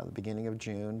the beginning of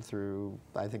June through,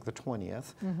 I think, the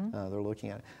 20th. They're looking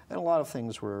at, and a lot of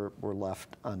things were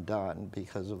left undone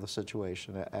because of the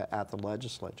situation at the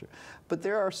legislature. But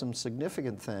there are some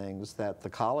significant things that the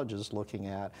college is looking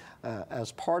at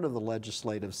as part of the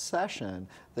legislative session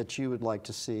that you would like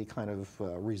to see kind of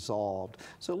resolved.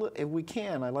 So if we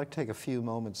can, I'd like to take a few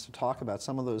moments to talk about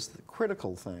some of those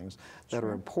critical things that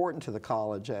are important to the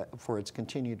college for its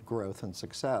continued growth and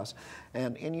success.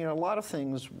 And you know, a lot of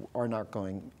things are not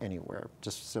going anywhere,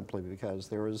 just simply because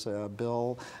there was a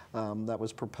bill that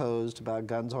was proposed about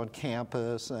guns on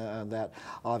campus that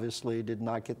obviously did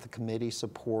not get the committee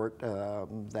support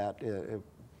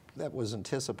that was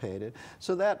anticipated.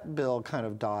 So that bill kind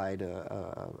of died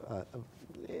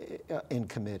in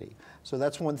committee. So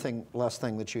that's one thing, less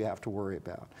thing that you have to worry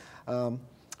about.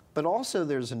 But also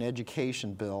there's an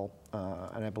education bill,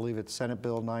 and I believe it's Senate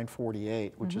Bill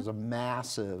 948, which is a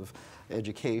massive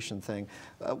education thing.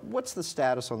 What's the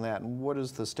status on that, and what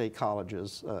is the state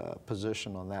college's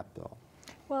position on that bill?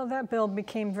 Well, that bill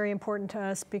became very important to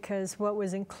us because what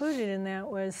was included in that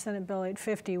was Senate Bill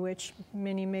 850, which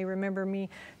many may remember me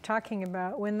talking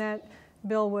about. When that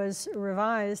bill was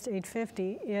revised,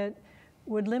 850, it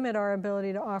would limit our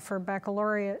ability to offer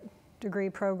baccalaureate degree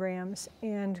programs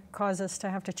and cause us to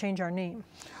have to change our name.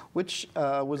 Which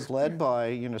was led by,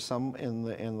 you know, some in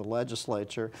the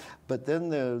legislature, but then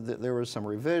there was some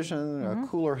revision,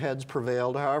 cooler heads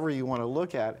prevailed, however you want to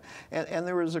look at it, and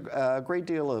there was a great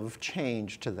deal of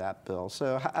change to that bill.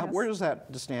 So where does that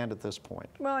stand at this point?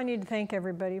 Well, I need to thank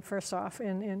everybody, first off,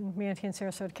 in Manatee and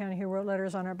Sarasota County who wrote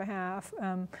letters on our behalf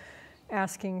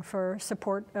asking for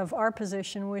support of our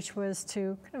position, which was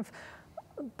to kind of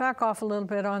back off a little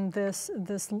bit on this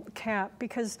cap,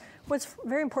 because what's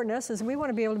very important to us is we want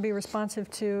to be able to be responsive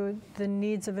to the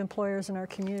needs of employers in our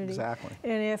community. Exactly.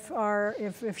 And if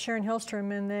Sharon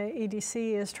Hillstrom and the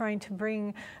EDC is trying to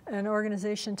bring an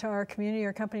organization to our community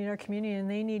or company in our community and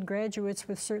they need graduates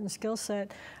with certain skill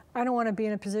set, I don't want to be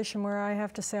in a position where I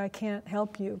have to say I can't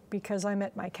help you because I'm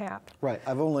at my cap. Right.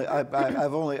 I've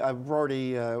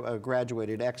already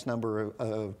graduated X number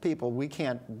of people. We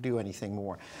can't do anything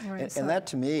more. Right, and that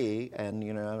to me, and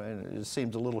you know, it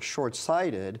seems a little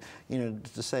short-sighted, you know,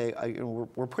 to say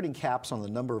we're putting caps on the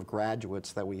number of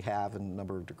graduates that we have and the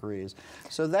number of degrees.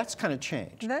 So that's kind of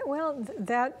changed. That will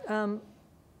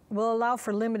allow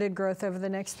for limited growth over the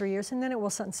next 3 years, and then it will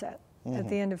sunset at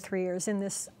the end of 3 years in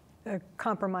this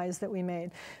compromise that we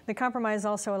made. The compromise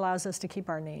also allows us to keep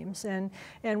our names. And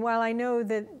while I know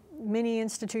that many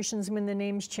institutions, when the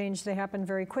names change, they happen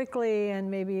very quickly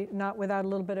and maybe not without a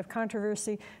little bit of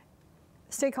controversy,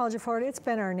 State College of Florida, it's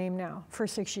been our name now for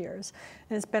 6 years.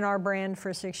 And it's been our brand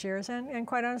for 6 years. And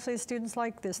quite honestly, students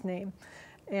like this name.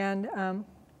 And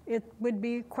it would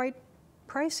be quite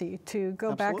pricey to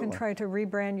go back and try to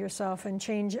rebrand yourself and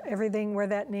change everything where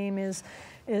that name is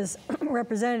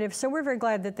representative. So we're very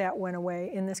glad that that went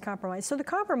away in this compromise. So the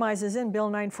compromise is in Bill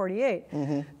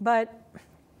 948, but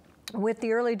with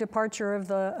the early departure of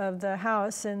the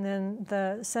House and then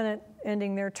the Senate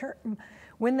ending their term,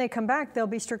 when they come back, they'll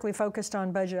be strictly focused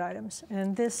on budget items.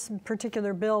 And this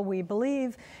particular bill, we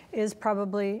believe, is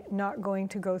probably not going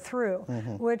to go through,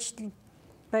 which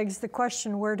begs the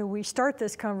question, where do we start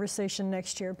this conversation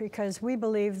next year? Because we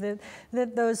believe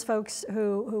that those folks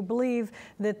who believe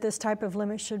that this type of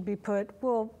limit should be put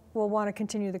will want to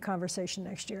continue the conversation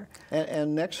next year.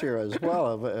 And next year as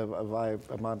well,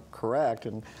 if I'm correct,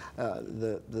 and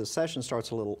the session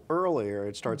starts a little earlier.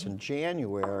 It starts in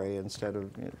January instead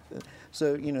of,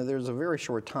 so you know, there's a very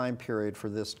short time period for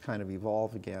this to kind of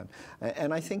evolve again.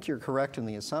 And I think you're correct in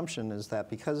the assumption is that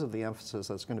because of the emphasis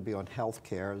that's going to be on health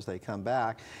care as they come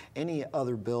back, any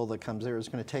other bill that comes there is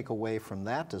going to take away from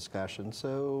that discussion.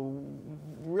 So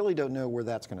really don't know where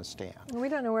that's going to stand. We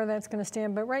don't know where that's going to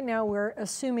stand, but right now we're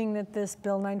assuming that this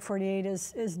Bill 948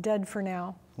 is dead for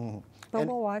now. But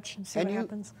we'll watch and see what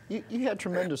happens. You had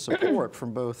tremendous support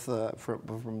from both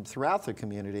from throughout the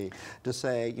community to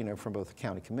say, you know, from both the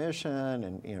county commission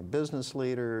and you know business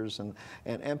leaders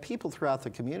and people throughout the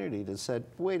community that said,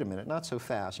 wait a minute, not so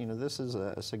fast. You know, this is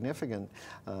a significant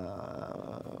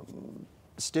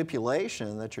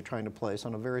stipulation that you're trying to place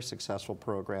on a very successful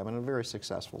program and a very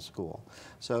successful school.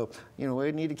 So, you know,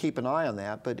 we need to keep an eye on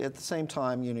that, but at the same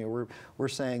time, you know, we're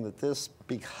saying that this,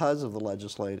 because of the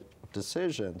legislative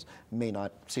decisions, may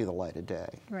not see the light of day.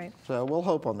 Right. So we'll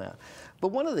hope on that. But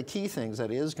one of the key things that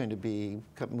is going to be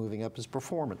moving up is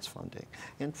performance funding.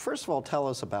 And first of all, tell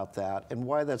us about that and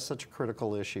why that's such a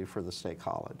critical issue for the State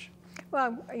College.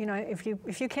 Well, you know, if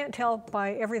you can't tell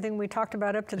by everything we talked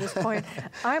about up to this point,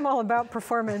 I'm all about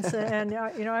performance, and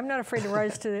you know, I'm not afraid to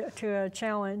rise to a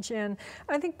challenge. And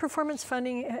I think performance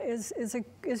funding is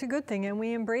a good thing, and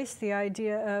we embrace the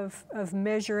idea of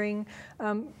measuring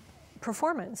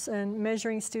performance and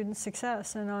measuring student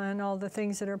success and all the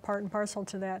things that are part and parcel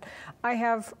to that. I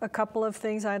have a couple of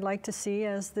things I'd like to see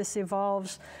as this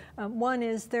evolves. One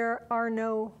is there are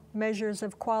no measures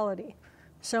of quality.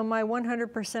 So my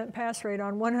 100% pass rate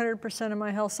on 100% of my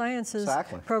health sciences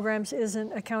programs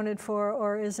isn't accounted for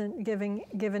or isn't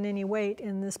given any weight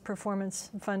in this performance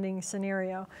funding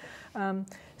scenario.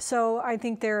 So I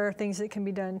think there are things that can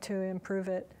be done to improve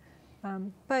it.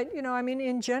 But you know, I mean,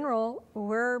 in general,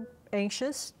 we're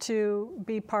anxious to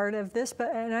be part of this,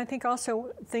 and I think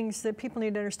also things that people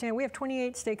need to understand. We have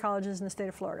 28 state colleges in the state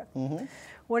of Florida. Mm-hmm.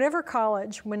 Whatever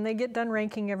college, when they get done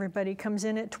ranking everybody, comes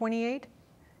in at 28,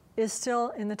 is still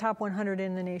in the top 100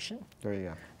 in the nation. There you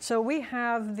go. So we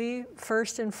have the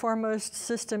first and foremost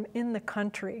system in the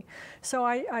country. So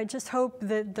I just hope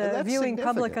that the viewing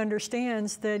public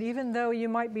understands that even though you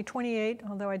might be 28,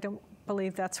 although I don't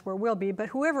believe that's where we'll be, but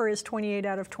whoever is 28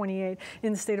 out of 28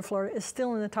 in the state of Florida is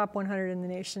still in the top 100 in the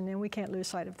nation, and we can't lose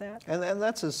sight of that. And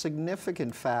that's a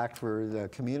significant fact for the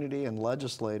community and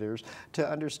legislators to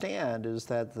understand, is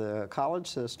that the college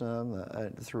system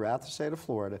throughout the state of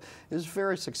Florida is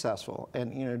very successful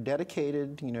and, you know,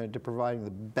 dedicated, you know, to providing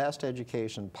the best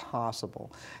education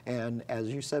possible. And as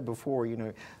you said before, you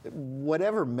know,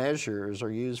 whatever measures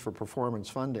are used for performance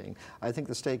funding, I think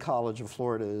the State College of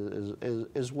Florida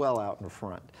is well out in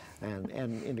front,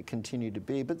 and to continue to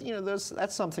be. But you know,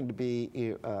 that's something to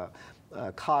be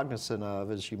cognizant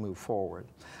of as you move forward.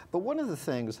 But one of the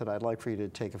things that I'd like for you to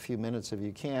take a few minutes, if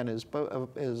you can, is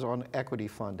on equity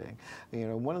funding. You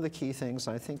know, one of the key things,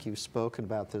 and I think you've spoken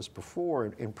about this before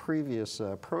in previous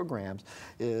programs,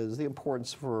 is the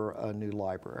importance for a new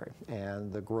library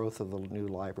and the growth of the new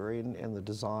library and the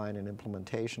design and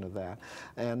implementation of that.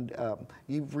 And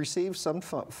you've received some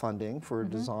funding for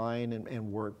design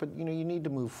and work, but you know, you need to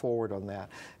move forward on that.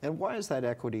 And why is that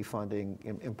equity funding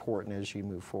important as you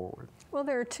move forward? Well,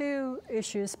 there are two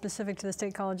issues specific to the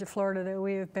State College of Florida that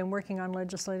we have been working on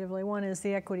legislatively. One is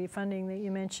the equity funding that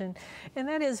you mentioned, and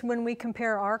that is when we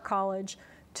compare our college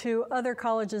to other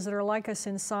colleges that are like us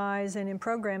in size and in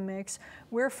program mix,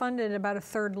 we're funded about a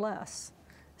third less.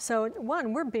 So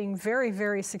one, we're being very,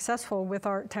 very successful with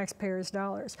our taxpayers'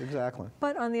 dollars. Exactly.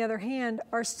 But on the other hand,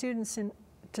 our students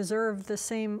deserve the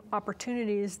same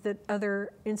opportunities that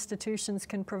other institutions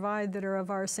can provide that are of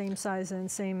our same size and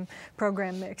same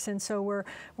program mix. And so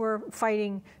we're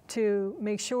fighting to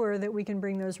make sure that we can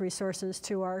bring those resources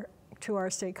to our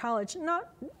state college,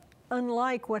 not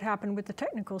unlike what happened with the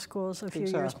technical schools a few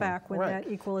years back when that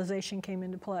equalization came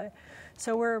into play.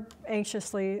 So we're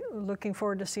anxiously looking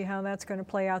forward to see how that's going to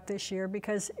play out this year,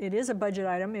 because it is a budget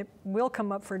item. It will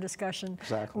come up for discussion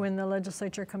when the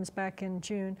legislature comes back in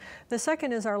June. The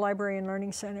second is our Library and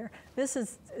Learning Center. This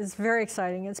is very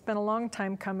exciting. It's been a long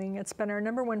time coming. It's been our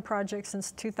 #1 project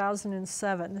since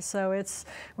 2007. So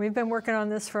we've been working on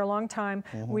this for a long time.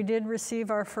 We did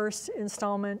receive our first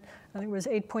installment. I think it was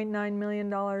 $8.9 million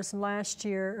last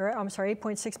year, or I'm sorry,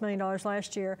 $8.6 million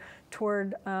last year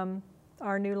toward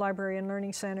our new Library and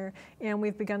Learning Center, and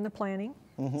we've begun the planning.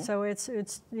 So it's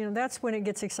you know, that's when it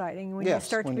gets exciting, when you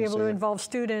start to be able to involve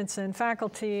students and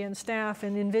faculty and staff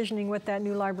in envisioning what that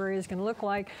new library is going to look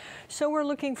like. So we're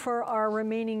looking for our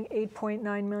remaining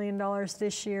 $8.9 million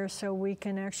this year so we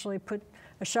can actually put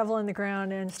a shovel in the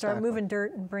ground and start moving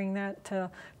dirt and bring that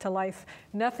to life.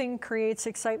 Nothing creates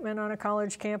excitement on a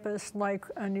college campus like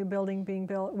a new building being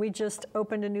built. We just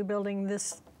opened a new building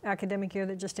this academic year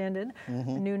that just ended, a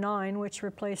new 9, which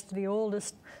replaced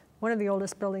one of the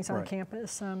oldest buildings on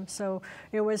campus. So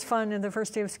it was fun in the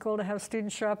first day of school to have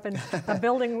students show up, and a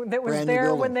building that was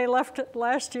there when they left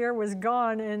last year was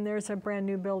gone, and there's a brand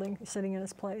new building sitting in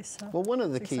its place. So well, one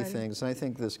of the key things, and I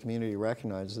think this community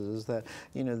recognizes, is that,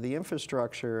 you know, the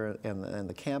infrastructure and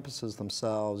the campuses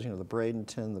themselves, you know, the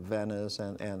Bradenton, the Venice,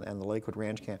 and the Lakewood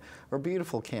Ranch camp are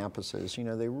beautiful campuses. You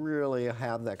know, they really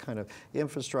have that kind of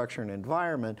infrastructure and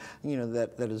environment, you know,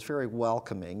 that is very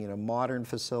welcoming. You know, modern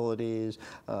facilities,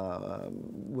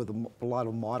 with a lot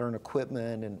of modern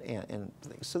equipment and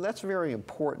so that's very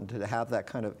important to have that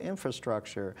kind of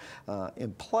infrastructure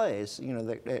in place. You know,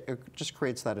 that it just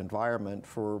creates that environment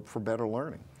for better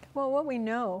learning. Well, what we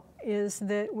know is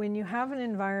that when you have an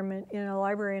environment in a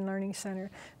library and learning center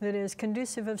that is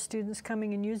conducive of students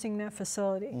coming and using that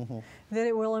facility, that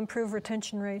it will improve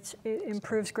retention rates, it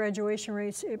improves graduation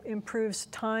rates, it improves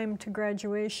time to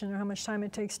graduation, or how much time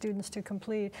it takes students to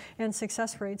complete, and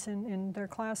success rates in their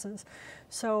classes.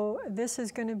 So this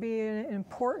is going to be an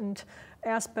important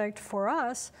aspect for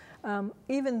us,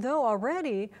 even though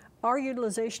already our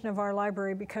utilization of our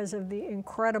library, because of the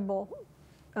incredible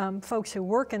folks who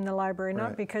work in the library,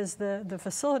 not because the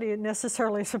facility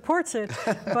necessarily supports it,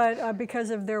 but because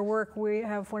of their work, we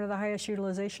have one of the highest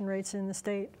utilization rates in the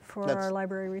state for our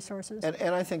library resources.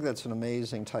 And I think that's an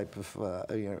amazing type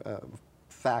of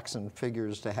facts and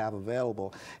figures to have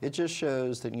available. It just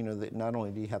shows that, that not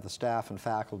only do you have the staff and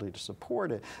faculty to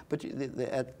support it, but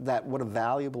that what a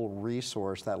valuable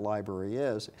resource that library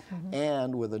is,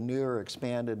 and with a newer,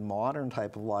 expanded, modern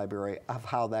type of library, of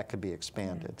how that could be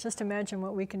expanded. Just imagine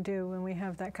what we can do when we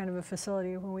have that kind of a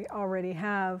facility, when we already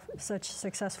have such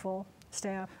successful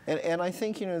staff. And I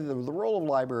think, the role of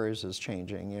libraries is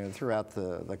changing, throughout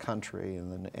the country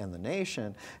and the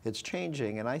nation. It's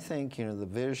changing, and I think, the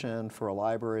vision for a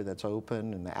library that's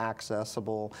open and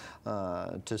accessible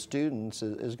to students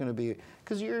is going to be,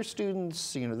 because your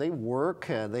students, they work,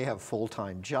 they have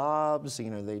full-time jobs,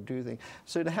 they do things.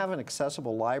 So to have an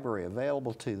accessible library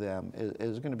available to them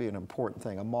is going to be an important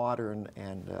thing, a modern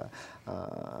and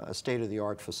a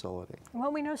state-of-the-art facility.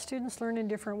 Well, we know students learn in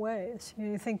different ways.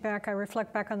 You think back, I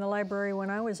reflect back on the library when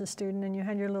I was a student, and you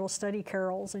had your little study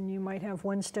carrels, and you might have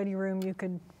one study room you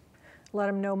could let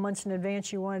them know months in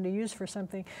advance you wanted to use for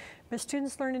something. But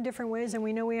students learn in different ways, and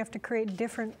we know we have to create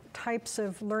different types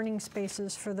of learning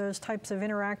spaces for those types of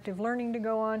interactive learning to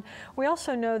go on. We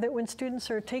also know that when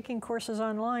students are taking courses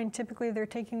online, typically they're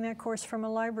taking that course from a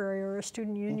library or a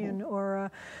student union or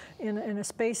in a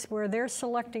space where they're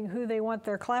selecting who they want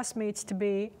their classmates to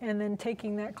be and then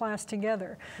taking that class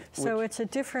together. So it's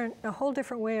a whole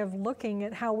different way of looking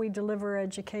at how we deliver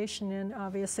education, and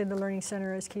obviously the Learning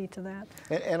Center is key to that.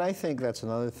 And I think that's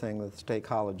another thing that the State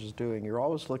College is doing. You're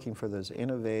always looking for those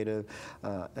innovative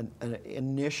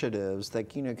initiatives that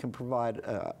can provide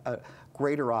a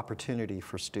greater opportunity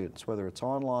for students, whether it's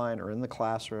online or in the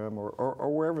classroom or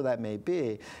wherever that may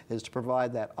be, is to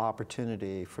provide that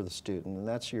opportunity for the student, and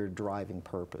that's your driving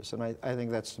purpose, and I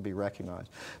think that's to be recognized.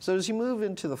 So as you move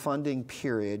into the funding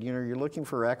period, you're looking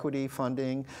for equity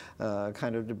funding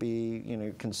kind of to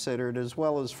be considered, as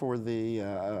well as for the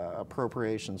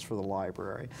appropriations for the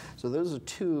library. So those are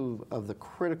two of the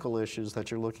critical issues that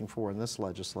you're looking for in this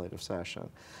legislative session.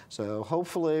 So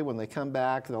hopefully when they come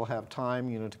back, they'll have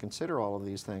time to consider all of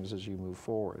these things as you move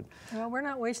forward. Well, we're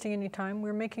not wasting any time.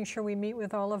 We're making sure we meet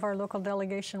with all of our local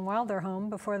delegation while they're home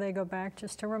before they go back,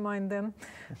 just to remind them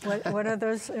what are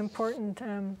those important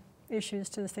issues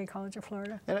to the State College of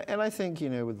Florida. And I think,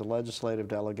 with the legislative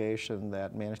delegation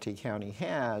that Manatee County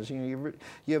has, you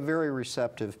have very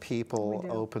receptive people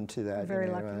open to that. Very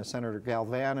lucky. Senator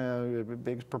Galvano, a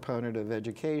big proponent of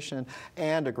education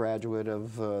and a graduate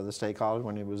of the State College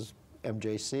when he was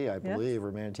MJC, I believe,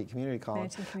 or Manatee Community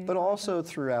College, but also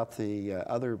throughout the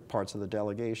other parts of the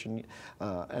delegation.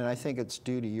 And I think it's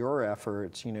due to your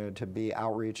efforts, to be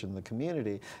outreach in the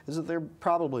community, is that they're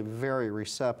probably very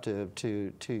receptive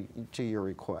to your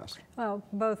request. Well,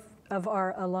 both of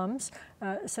our alums,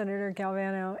 Senator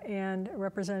Galvano and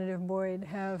Representative Boyd,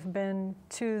 have been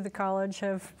to the college,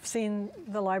 have seen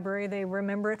the library. They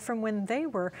remember it from when they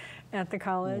were at the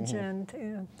college,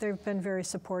 and they've been very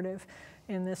supportive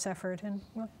in this effort, and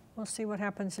we'll see what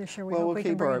happens this year. We hope we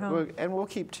can bring it home. And we'll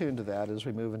keep tuned to that as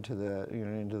we move into the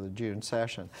into the June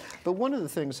session. But one of the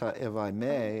things, if I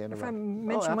may, and if I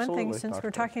mention one thing, since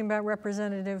we're talking about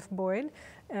Representative Boyd,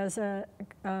 as a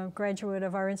graduate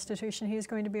of our institution, he's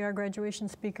going to be our graduation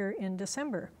speaker in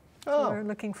December. So we're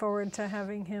looking forward to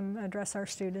having him address our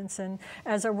students, and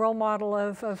as a role model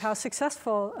of how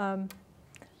successful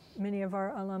many of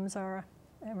our alums are.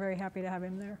 I'm very happy to have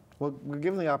him there. Well, we're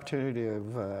given the opportunity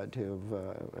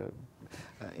to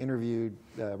have interviewed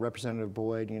Representative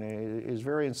Boyd. He's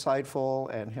very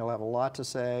insightful, and he'll have a lot to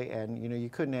say. And you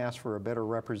couldn't ask for a better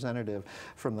representative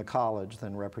from the college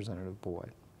than Representative Boyd.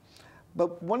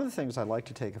 But one of the things I'd like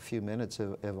to take a few minutes,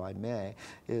 if I may,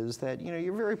 is that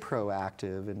you're very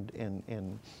proactive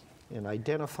in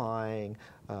identifying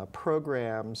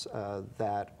programs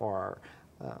that are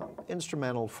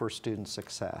instrumental for student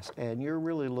success, and you're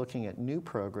really looking at new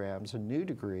programs and new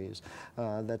degrees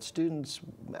that students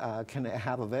can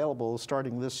have available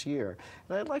starting this year.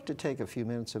 And I'd like to take a few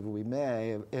minutes, if we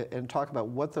may, and talk about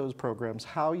what those programs,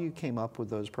 how you came up with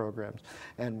those programs,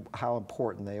 and how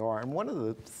important they are. And one of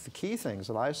the key things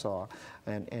that I saw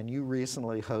and you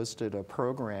recently hosted a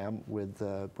program with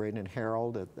Braden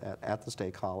Harold at the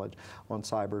State College on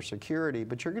cybersecurity,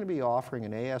 but you're going to be offering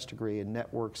an AS degree in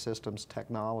Network Systems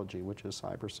Technology, which is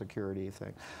cybersecurity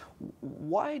thing.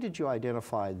 Why did you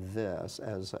identify this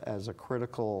as a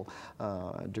critical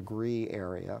degree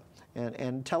area?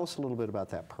 And tell us a little bit about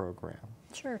that program.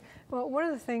 Sure. Well, one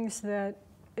of the things that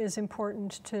is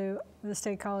important to the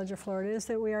State College of Florida is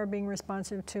that we are being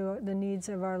responsive to the needs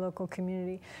of our local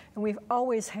community. And we've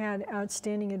always had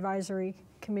outstanding advisory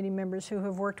committee members who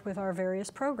have worked with our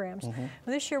various programs.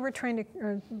 This year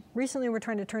recently we're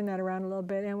trying to turn that around a little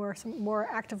bit, and we're more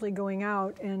actively going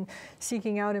out and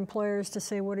seeking out employers to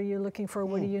say, what are you looking for,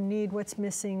 what do you need, what's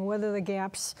missing, what are the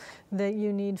gaps that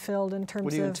you need filled in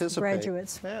terms of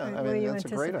graduates. Yeah, right? I mean, that's a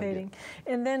great idea.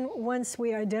 And then once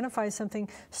we identify something,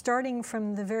 starting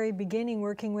from the very beginning,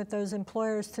 working with those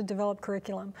employers to develop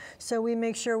curriculum. So we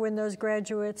make sure when those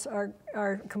graduates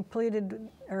are completed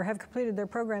or have completed their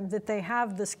program that they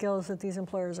have the skills that these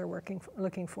employers are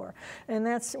looking for. And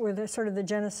that's where the sort of the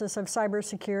genesis of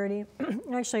cybersecurity.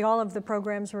 Actually, all of the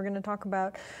programs we're going to talk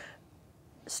about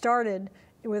started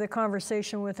with a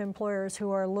conversation with employers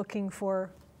who are looking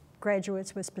for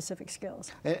graduates with specific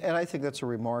skills. And I think that's a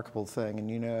remarkable thing.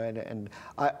 And you know, and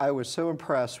I was so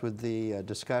impressed with the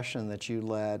discussion that you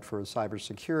led for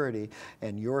cybersecurity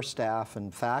and your staff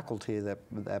and faculty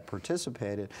that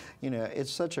participated. You know,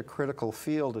 it's such a critical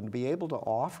field, and to be able to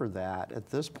offer that at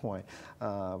this point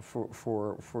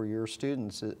for your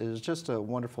students is just a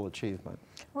wonderful achievement.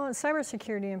 Well, in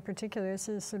cybersecurity in particular, this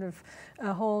is sort of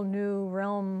a whole new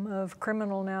realm of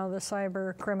criminal now, the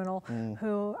cyber criminal,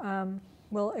 who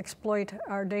will exploit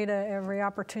our data every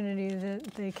opportunity that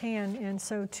they can, and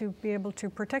so to be able to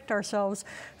protect ourselves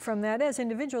from that as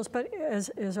individuals, but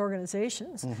as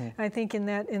organizations. I think in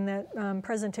that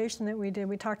presentation that we did,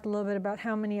 we talked a little bit about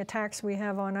how many attacks we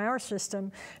have on our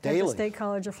system daily at the State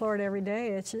College of Florida every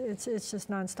day. It's just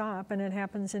nonstop, and it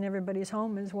happens in everybody's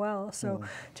home as well. So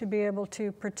to be able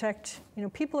to protect, you know,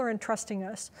 people are entrusting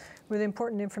us with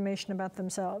important information about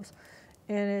themselves.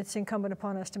 And it's incumbent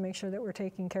upon us to make sure that we're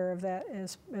taking care of that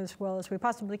as well as we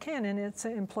possibly can. And it's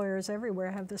employers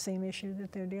everywhere have the same issue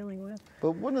that they're dealing with.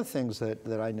 But one of the things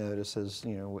that I notice is,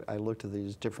 you know, I looked at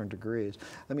these different degrees.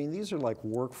 I mean, these are like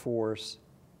workforce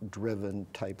driven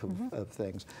type of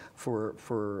things. For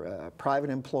private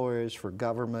employers, for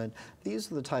government,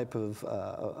 these are the type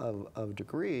of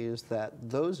degrees that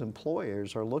those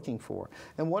employers are looking for.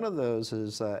 And one of those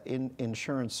is in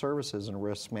insurance services and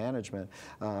risk management.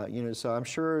 You know, so I'm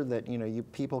sure that, you know,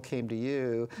 people came to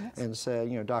you and said,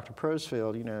 you know, Dr.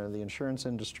 Probstfeld, you know, the insurance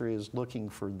industry is looking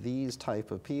for these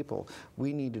type of people.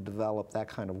 We need to develop that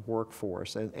kind of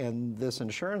workforce. And this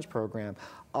insurance program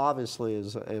obviously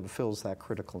it fills that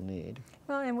critical need.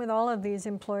 Well, and with all of these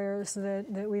employers that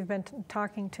we've been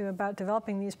talking to about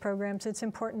developing these programs, it's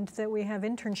important that we have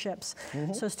internships.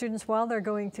 So students, while they're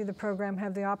going through the program,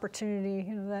 have the opportunity,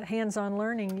 you know, that hands-on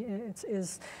learning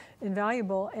is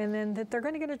invaluable, and then that they're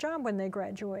going to get a job when they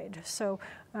graduate. So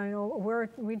I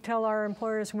know we tell our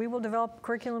employers, we will develop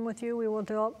curriculum with you, we will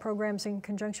develop programs in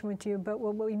conjunction with you, but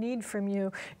what we need from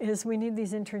you is we need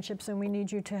these internships, and we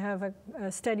need you to have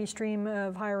a steady stream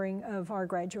of hiring of our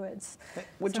graduates.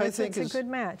 Which so I think is a good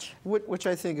match. Which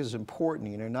I think is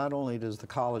important. You know, not only does the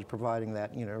college providing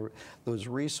that, you know, those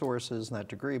resources and that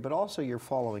degree, but also you're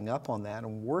following up on that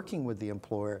and working with the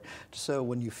employer. So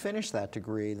when you finish that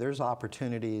degree, there's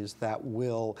opportunities that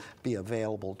will be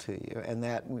available to you, and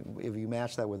that if you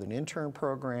match that with an intern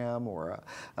program or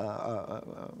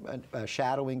a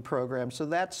shadowing program, so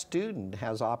that student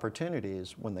has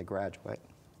opportunities when they graduate,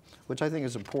 which I think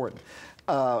is important.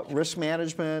 Risk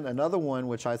management, another one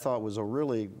which I thought was a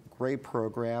really great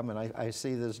program, and I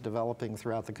see this developing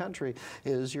throughout the country,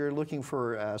 is you're looking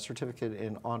for a certificate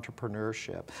in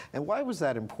entrepreneurship. And why was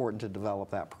that important to develop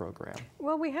that program?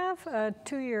 Well, we have a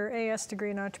 2-year AS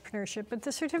degree in entrepreneurship, but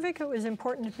the certificate was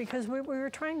important because what we were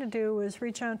trying to do was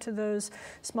reach out to those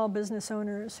small business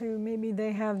owners who maybe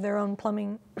they have their own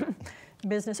plumbing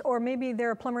business, or maybe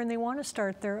they're a plumber and they want to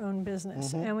start their own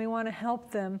business, and we want to help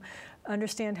them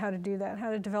understand how to do that, how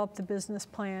to develop the business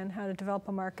plan, how to develop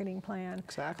a marketing plan.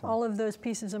 Exactly. All of those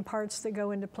pieces and parts that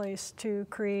go into place to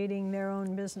creating their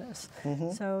own business.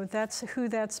 So that's who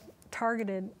that's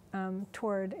targeted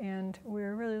toward, and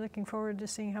we're really looking forward to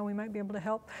seeing how we might be able to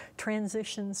help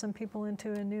transition some people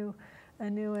into a new a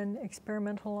new and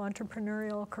experimental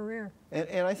entrepreneurial career.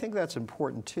 And I think that's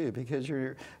important too, because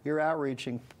you're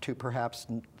outreaching to perhaps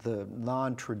the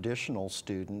non-traditional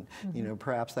student, you know,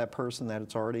 perhaps that person that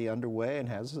it's already underway and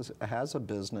has a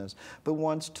business, but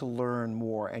wants to learn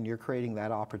more, and you're creating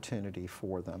that opportunity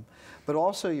for them. But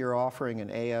also you're offering an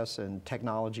AS in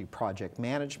technology project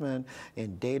management,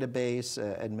 in database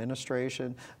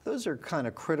administration. Those are kind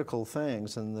of critical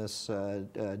things in this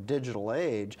digital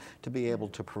age to be able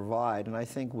to provide. And I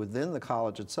think within the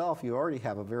college itself, you already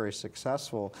have a very successful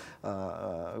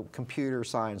computer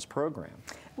science program.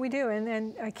 We do,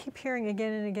 and I keep hearing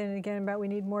again and again and again about we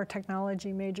need more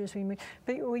technology majors.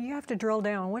 But you have to drill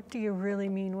down. What do you really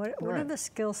mean? What are the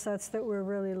skill sets that we're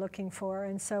really looking for?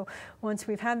 And so once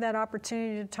we've had that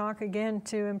opportunity to talk again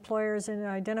to employers and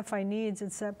identify needs,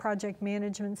 it's that project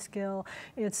management skill,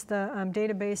 it's the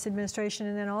database administration,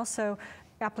 and then also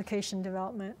application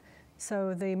development.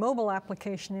 So the mobile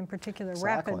application in particular,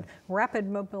 rapid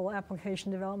mobile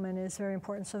application development is very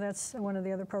important. So that's one of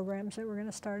the other programs that we're going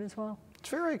to start as well. It's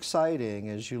very exciting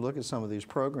as you look at some of these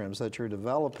programs that you're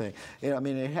developing. I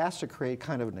mean, it has to create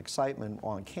kind of an excitement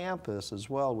on campus as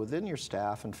well within your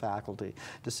staff and faculty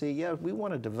to see, yeah, we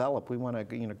want to develop, we want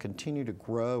to continue to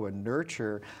grow and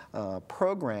nurture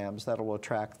programs that will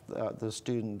attract the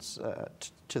students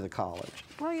to the college.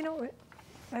 Well,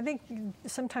 I think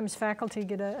sometimes faculty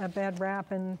get a bad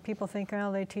rap, and people think,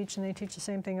 oh, they teach and they teach the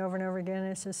same thing over and over again.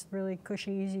 It's just really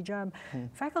cushy, easy job.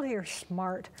 Faculty are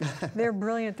smart. They're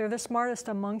brilliant. They're the smartest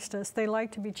amongst us. They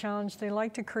like to be challenged. They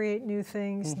like to create new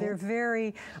things. They're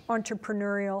very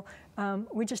entrepreneurial.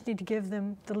 We just need to give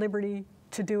them the liberty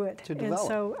to do it. And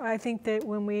so I think that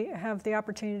when we have the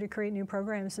opportunity to create new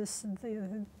programs,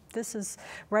 this is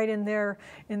right in their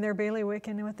bailiwick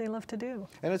and what they love to do.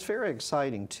 And it's very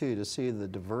exciting too to see the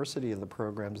diversity of the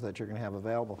programs that you're going to have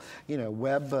available. You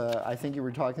know, I think you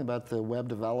were talking about the web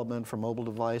development for mobile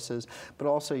devices, but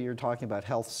also you're talking about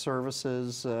health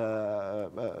services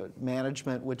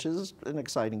management, which is an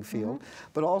exciting field,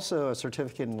 but also a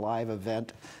certificate in live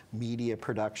event media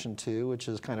production too, which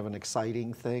is kind of an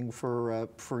exciting thing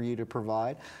for you to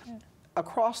provide. Yeah.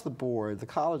 Across the board, the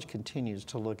college continues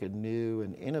to look at new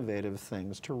and innovative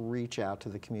things to reach out to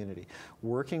the community,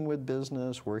 working with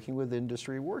business, working with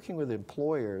industry, working with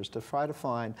employers to try to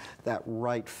find that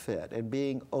right fit and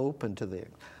being open to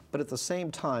things. But at the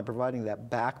same time, providing that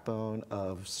backbone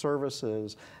of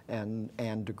services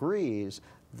and degrees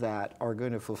that are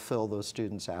going to fulfill those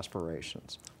students'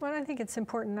 aspirations. Well, I think it's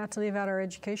important not to leave out our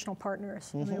educational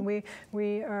partners. I mean,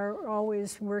 we are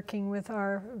always working with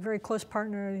our very close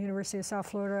partner, the University of South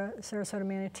Florida, Sarasota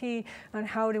Manatee, on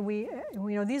how do we,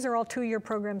 these are all two-year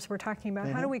programs we're talking about.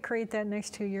 How do we create that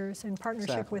next 2 years in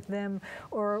partnership with them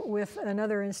or with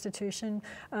another institution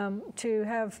to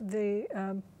have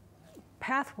the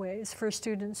pathways for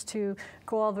students to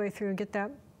go all the way through and get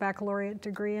that baccalaureate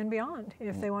degree and beyond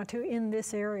if they want to in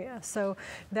this area. So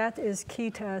that is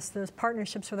key to us, those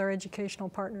partnerships with our educational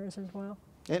partners as well.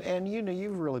 And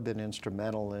you've really been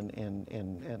instrumental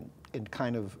in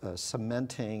kind of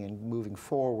cementing and moving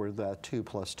forward that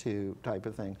 2+2 type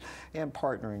of thing, and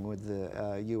partnering with the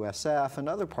USF and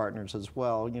other partners as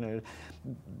well,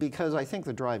 because I think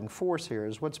the driving force here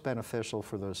is what's beneficial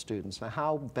for those students and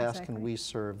how best can we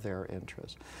serve their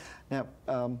interests. Now,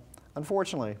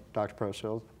 unfortunately, Dr.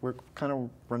 Probstfeld, we're kind of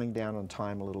running down on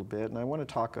time a little bit, and I want to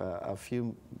talk a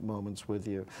few moments with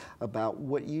you about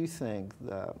what you think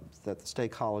that the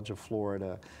State College of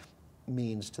Florida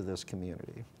means to this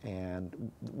community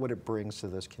and what it brings to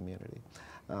this community.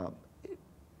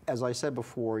 As I said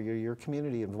before, your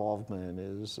community involvement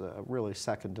is really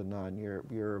second to none.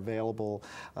 You're available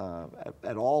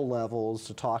at all levels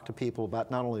to talk to people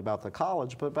about not only about the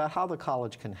college, but about how the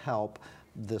college can help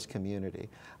this community.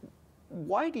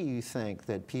 Why do you think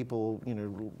that people,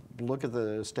 look at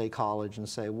the State College and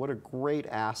say, what a great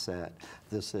asset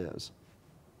this is?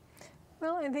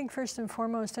 Well, I think first and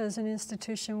foremost, as an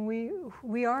institution,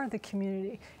 we are the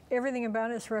community. Everything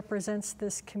about us represents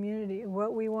this community.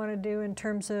 What we want to do in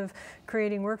terms of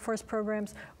creating workforce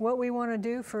programs, what we want to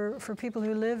do for people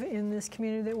who live in this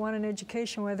community that want an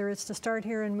education, whether it's to start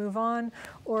here and move on,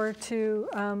 or to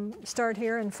start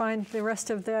here and find the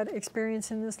rest of that experience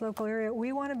in this local area.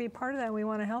 We want to be part of that. We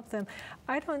want to help them.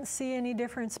 I don't see any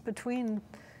difference between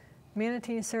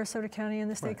Manatee, Sarasota County, and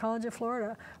the State College of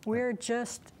Florida. We're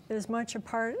just as much a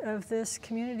part of this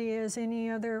community as any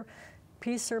other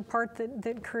piece or part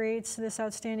that creates this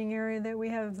outstanding area that we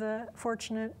have the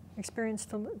fortunate experience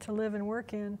to live and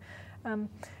work in.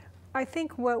 I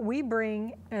think what we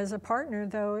bring as a partner,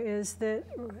 though, is that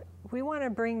we want to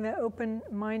bring the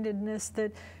open-mindedness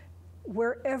that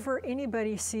wherever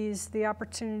anybody sees the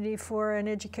opportunity for an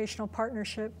educational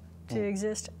partnership to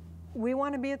exist, we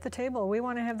want to be at the table. We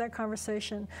want to have that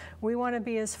conversation. We want to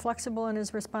be as flexible and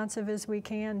as responsive as we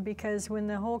can, because when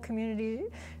the whole community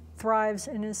thrives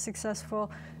and is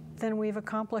successful, then we've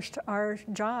accomplished our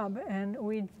job. And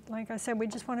we, like I said, we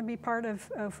just want to be part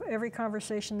of every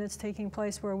conversation that's taking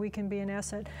place where we can be an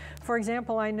asset. For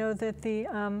example, I know that the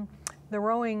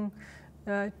rowing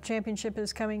championship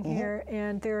is coming here,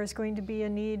 and there is going to be a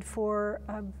need for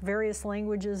various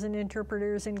languages and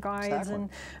interpreters and guides and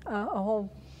a whole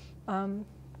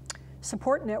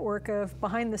support network of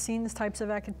behind-the-scenes types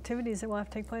of activities that will have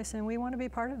to take place, and we want to be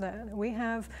part of that. We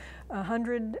have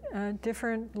 100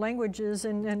 different languages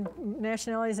and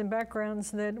nationalities and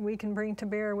backgrounds that we can bring to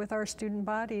bear with our student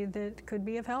body that could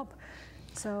be of help.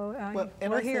 So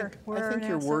we're here. I think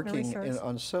you're working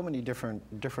on so many different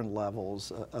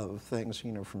levels of things,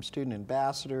 you know, from student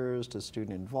ambassadors to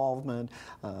student involvement,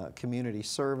 community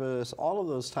service, all of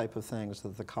those type of things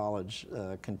that the college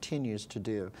continues to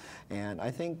do. And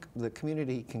I think the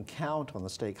community can count on the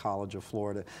State College of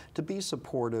Florida to be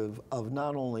supportive of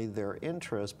not only their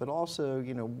interests, but also,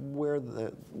 you know,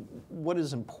 what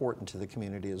is important to the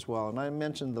community as well. And I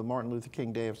mentioned the Martin Luther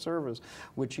King Day of Service,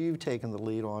 which you've taken the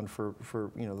lead on for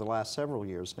you know, the last several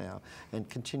years now, and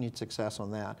continued success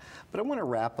on that. But I want to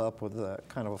wrap up with a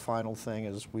kind of a final thing.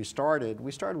 As we started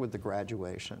with the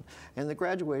graduation, and the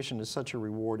graduation is such a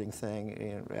rewarding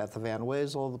thing. At the Van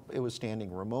Wezel, it was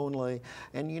standing room only,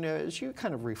 and you know, as you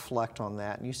kind of reflect on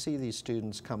that, and you see these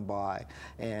students come by,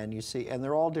 and you see, and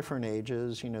they're all different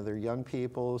ages. You know, they're young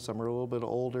people, some are a little bit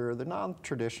older, they're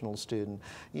non-traditional student.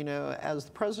 You know, as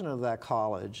the president of that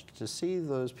college, to see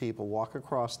those people walk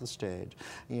across the stage,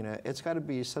 you know, it's got to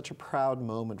be such a proud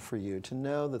moment for you to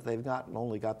know that they've not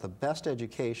only got the best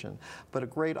education, but a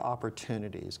great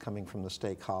opportunities coming from the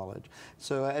State College.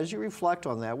 So as you reflect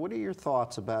on that, what are your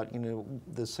thoughts about, you know,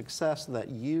 the success that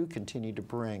you continue to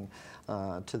bring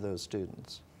to those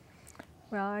students?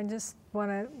 Well, I just want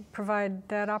to provide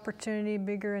that opportunity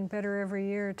bigger and better every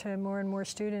year to more and more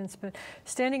students. But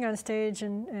standing on stage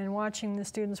and watching the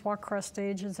students walk across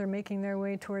stage as they're making their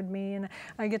way toward me, and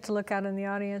I get to look out in the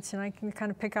audience and I can kind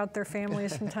of pick out their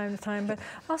families from time to time, but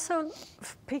also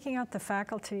picking out the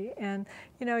faculty. And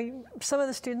you know, some of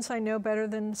the students I know better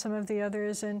than some of the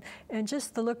others, and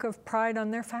just the look of pride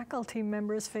on their faculty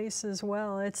members' face as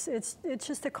well. It's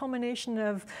just a culmination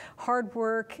of hard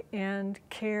work and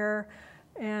care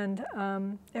and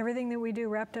everything that we do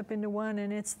wrapped up into one,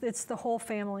 and it's the whole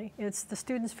family. It's the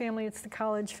students' family, it's the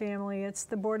college family, it's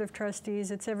the board of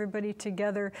trustees, it's everybody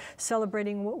together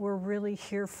celebrating what we're really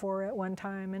here for at one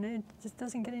time, and it just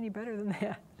doesn't get any better than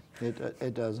that.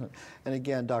 It doesn't. And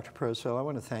again, Dr. Probstfeld, I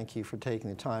want to thank you for taking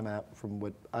the time out from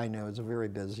what I know is a very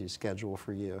busy schedule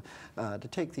for you to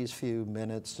take these few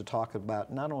minutes to talk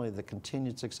about not only the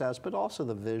continued success, but also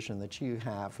the vision that you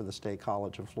have for the State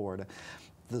College of Florida.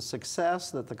 The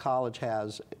success that the college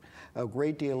has, a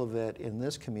great deal of it in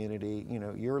this community, you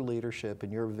know, your leadership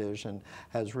and your vision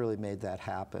has really made that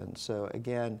happen. So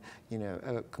again, you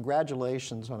know,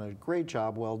 congratulations on a great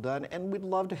job, well done, and we'd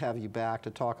love to have you back to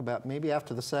talk about, maybe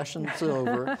after the session's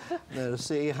over, to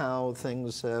see how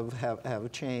things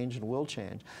have changed and will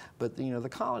change. But you know, the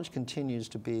college continues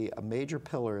to be a major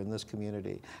pillar in this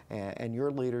community, and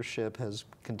your leadership has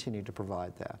continued to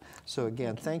provide that. So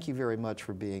again, thank you very much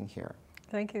for being here.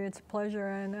 Thank you. It's a pleasure,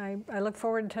 and I look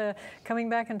forward to coming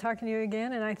back and talking to you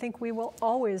again, and I think we will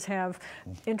always have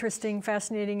interesting,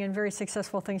 fascinating, and very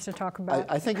successful things to talk about.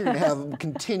 I think you're going to have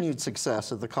continued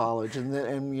success at the college,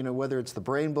 and you know, whether it's the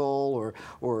Brain Bowl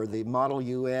or the Model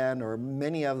UN or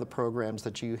many of the programs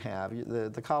that you have,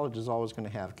 the college is always going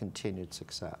to have continued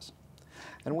success.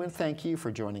 And I want to thank you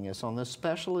for joining us on this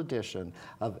special edition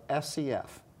of SCF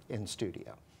in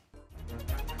Studio.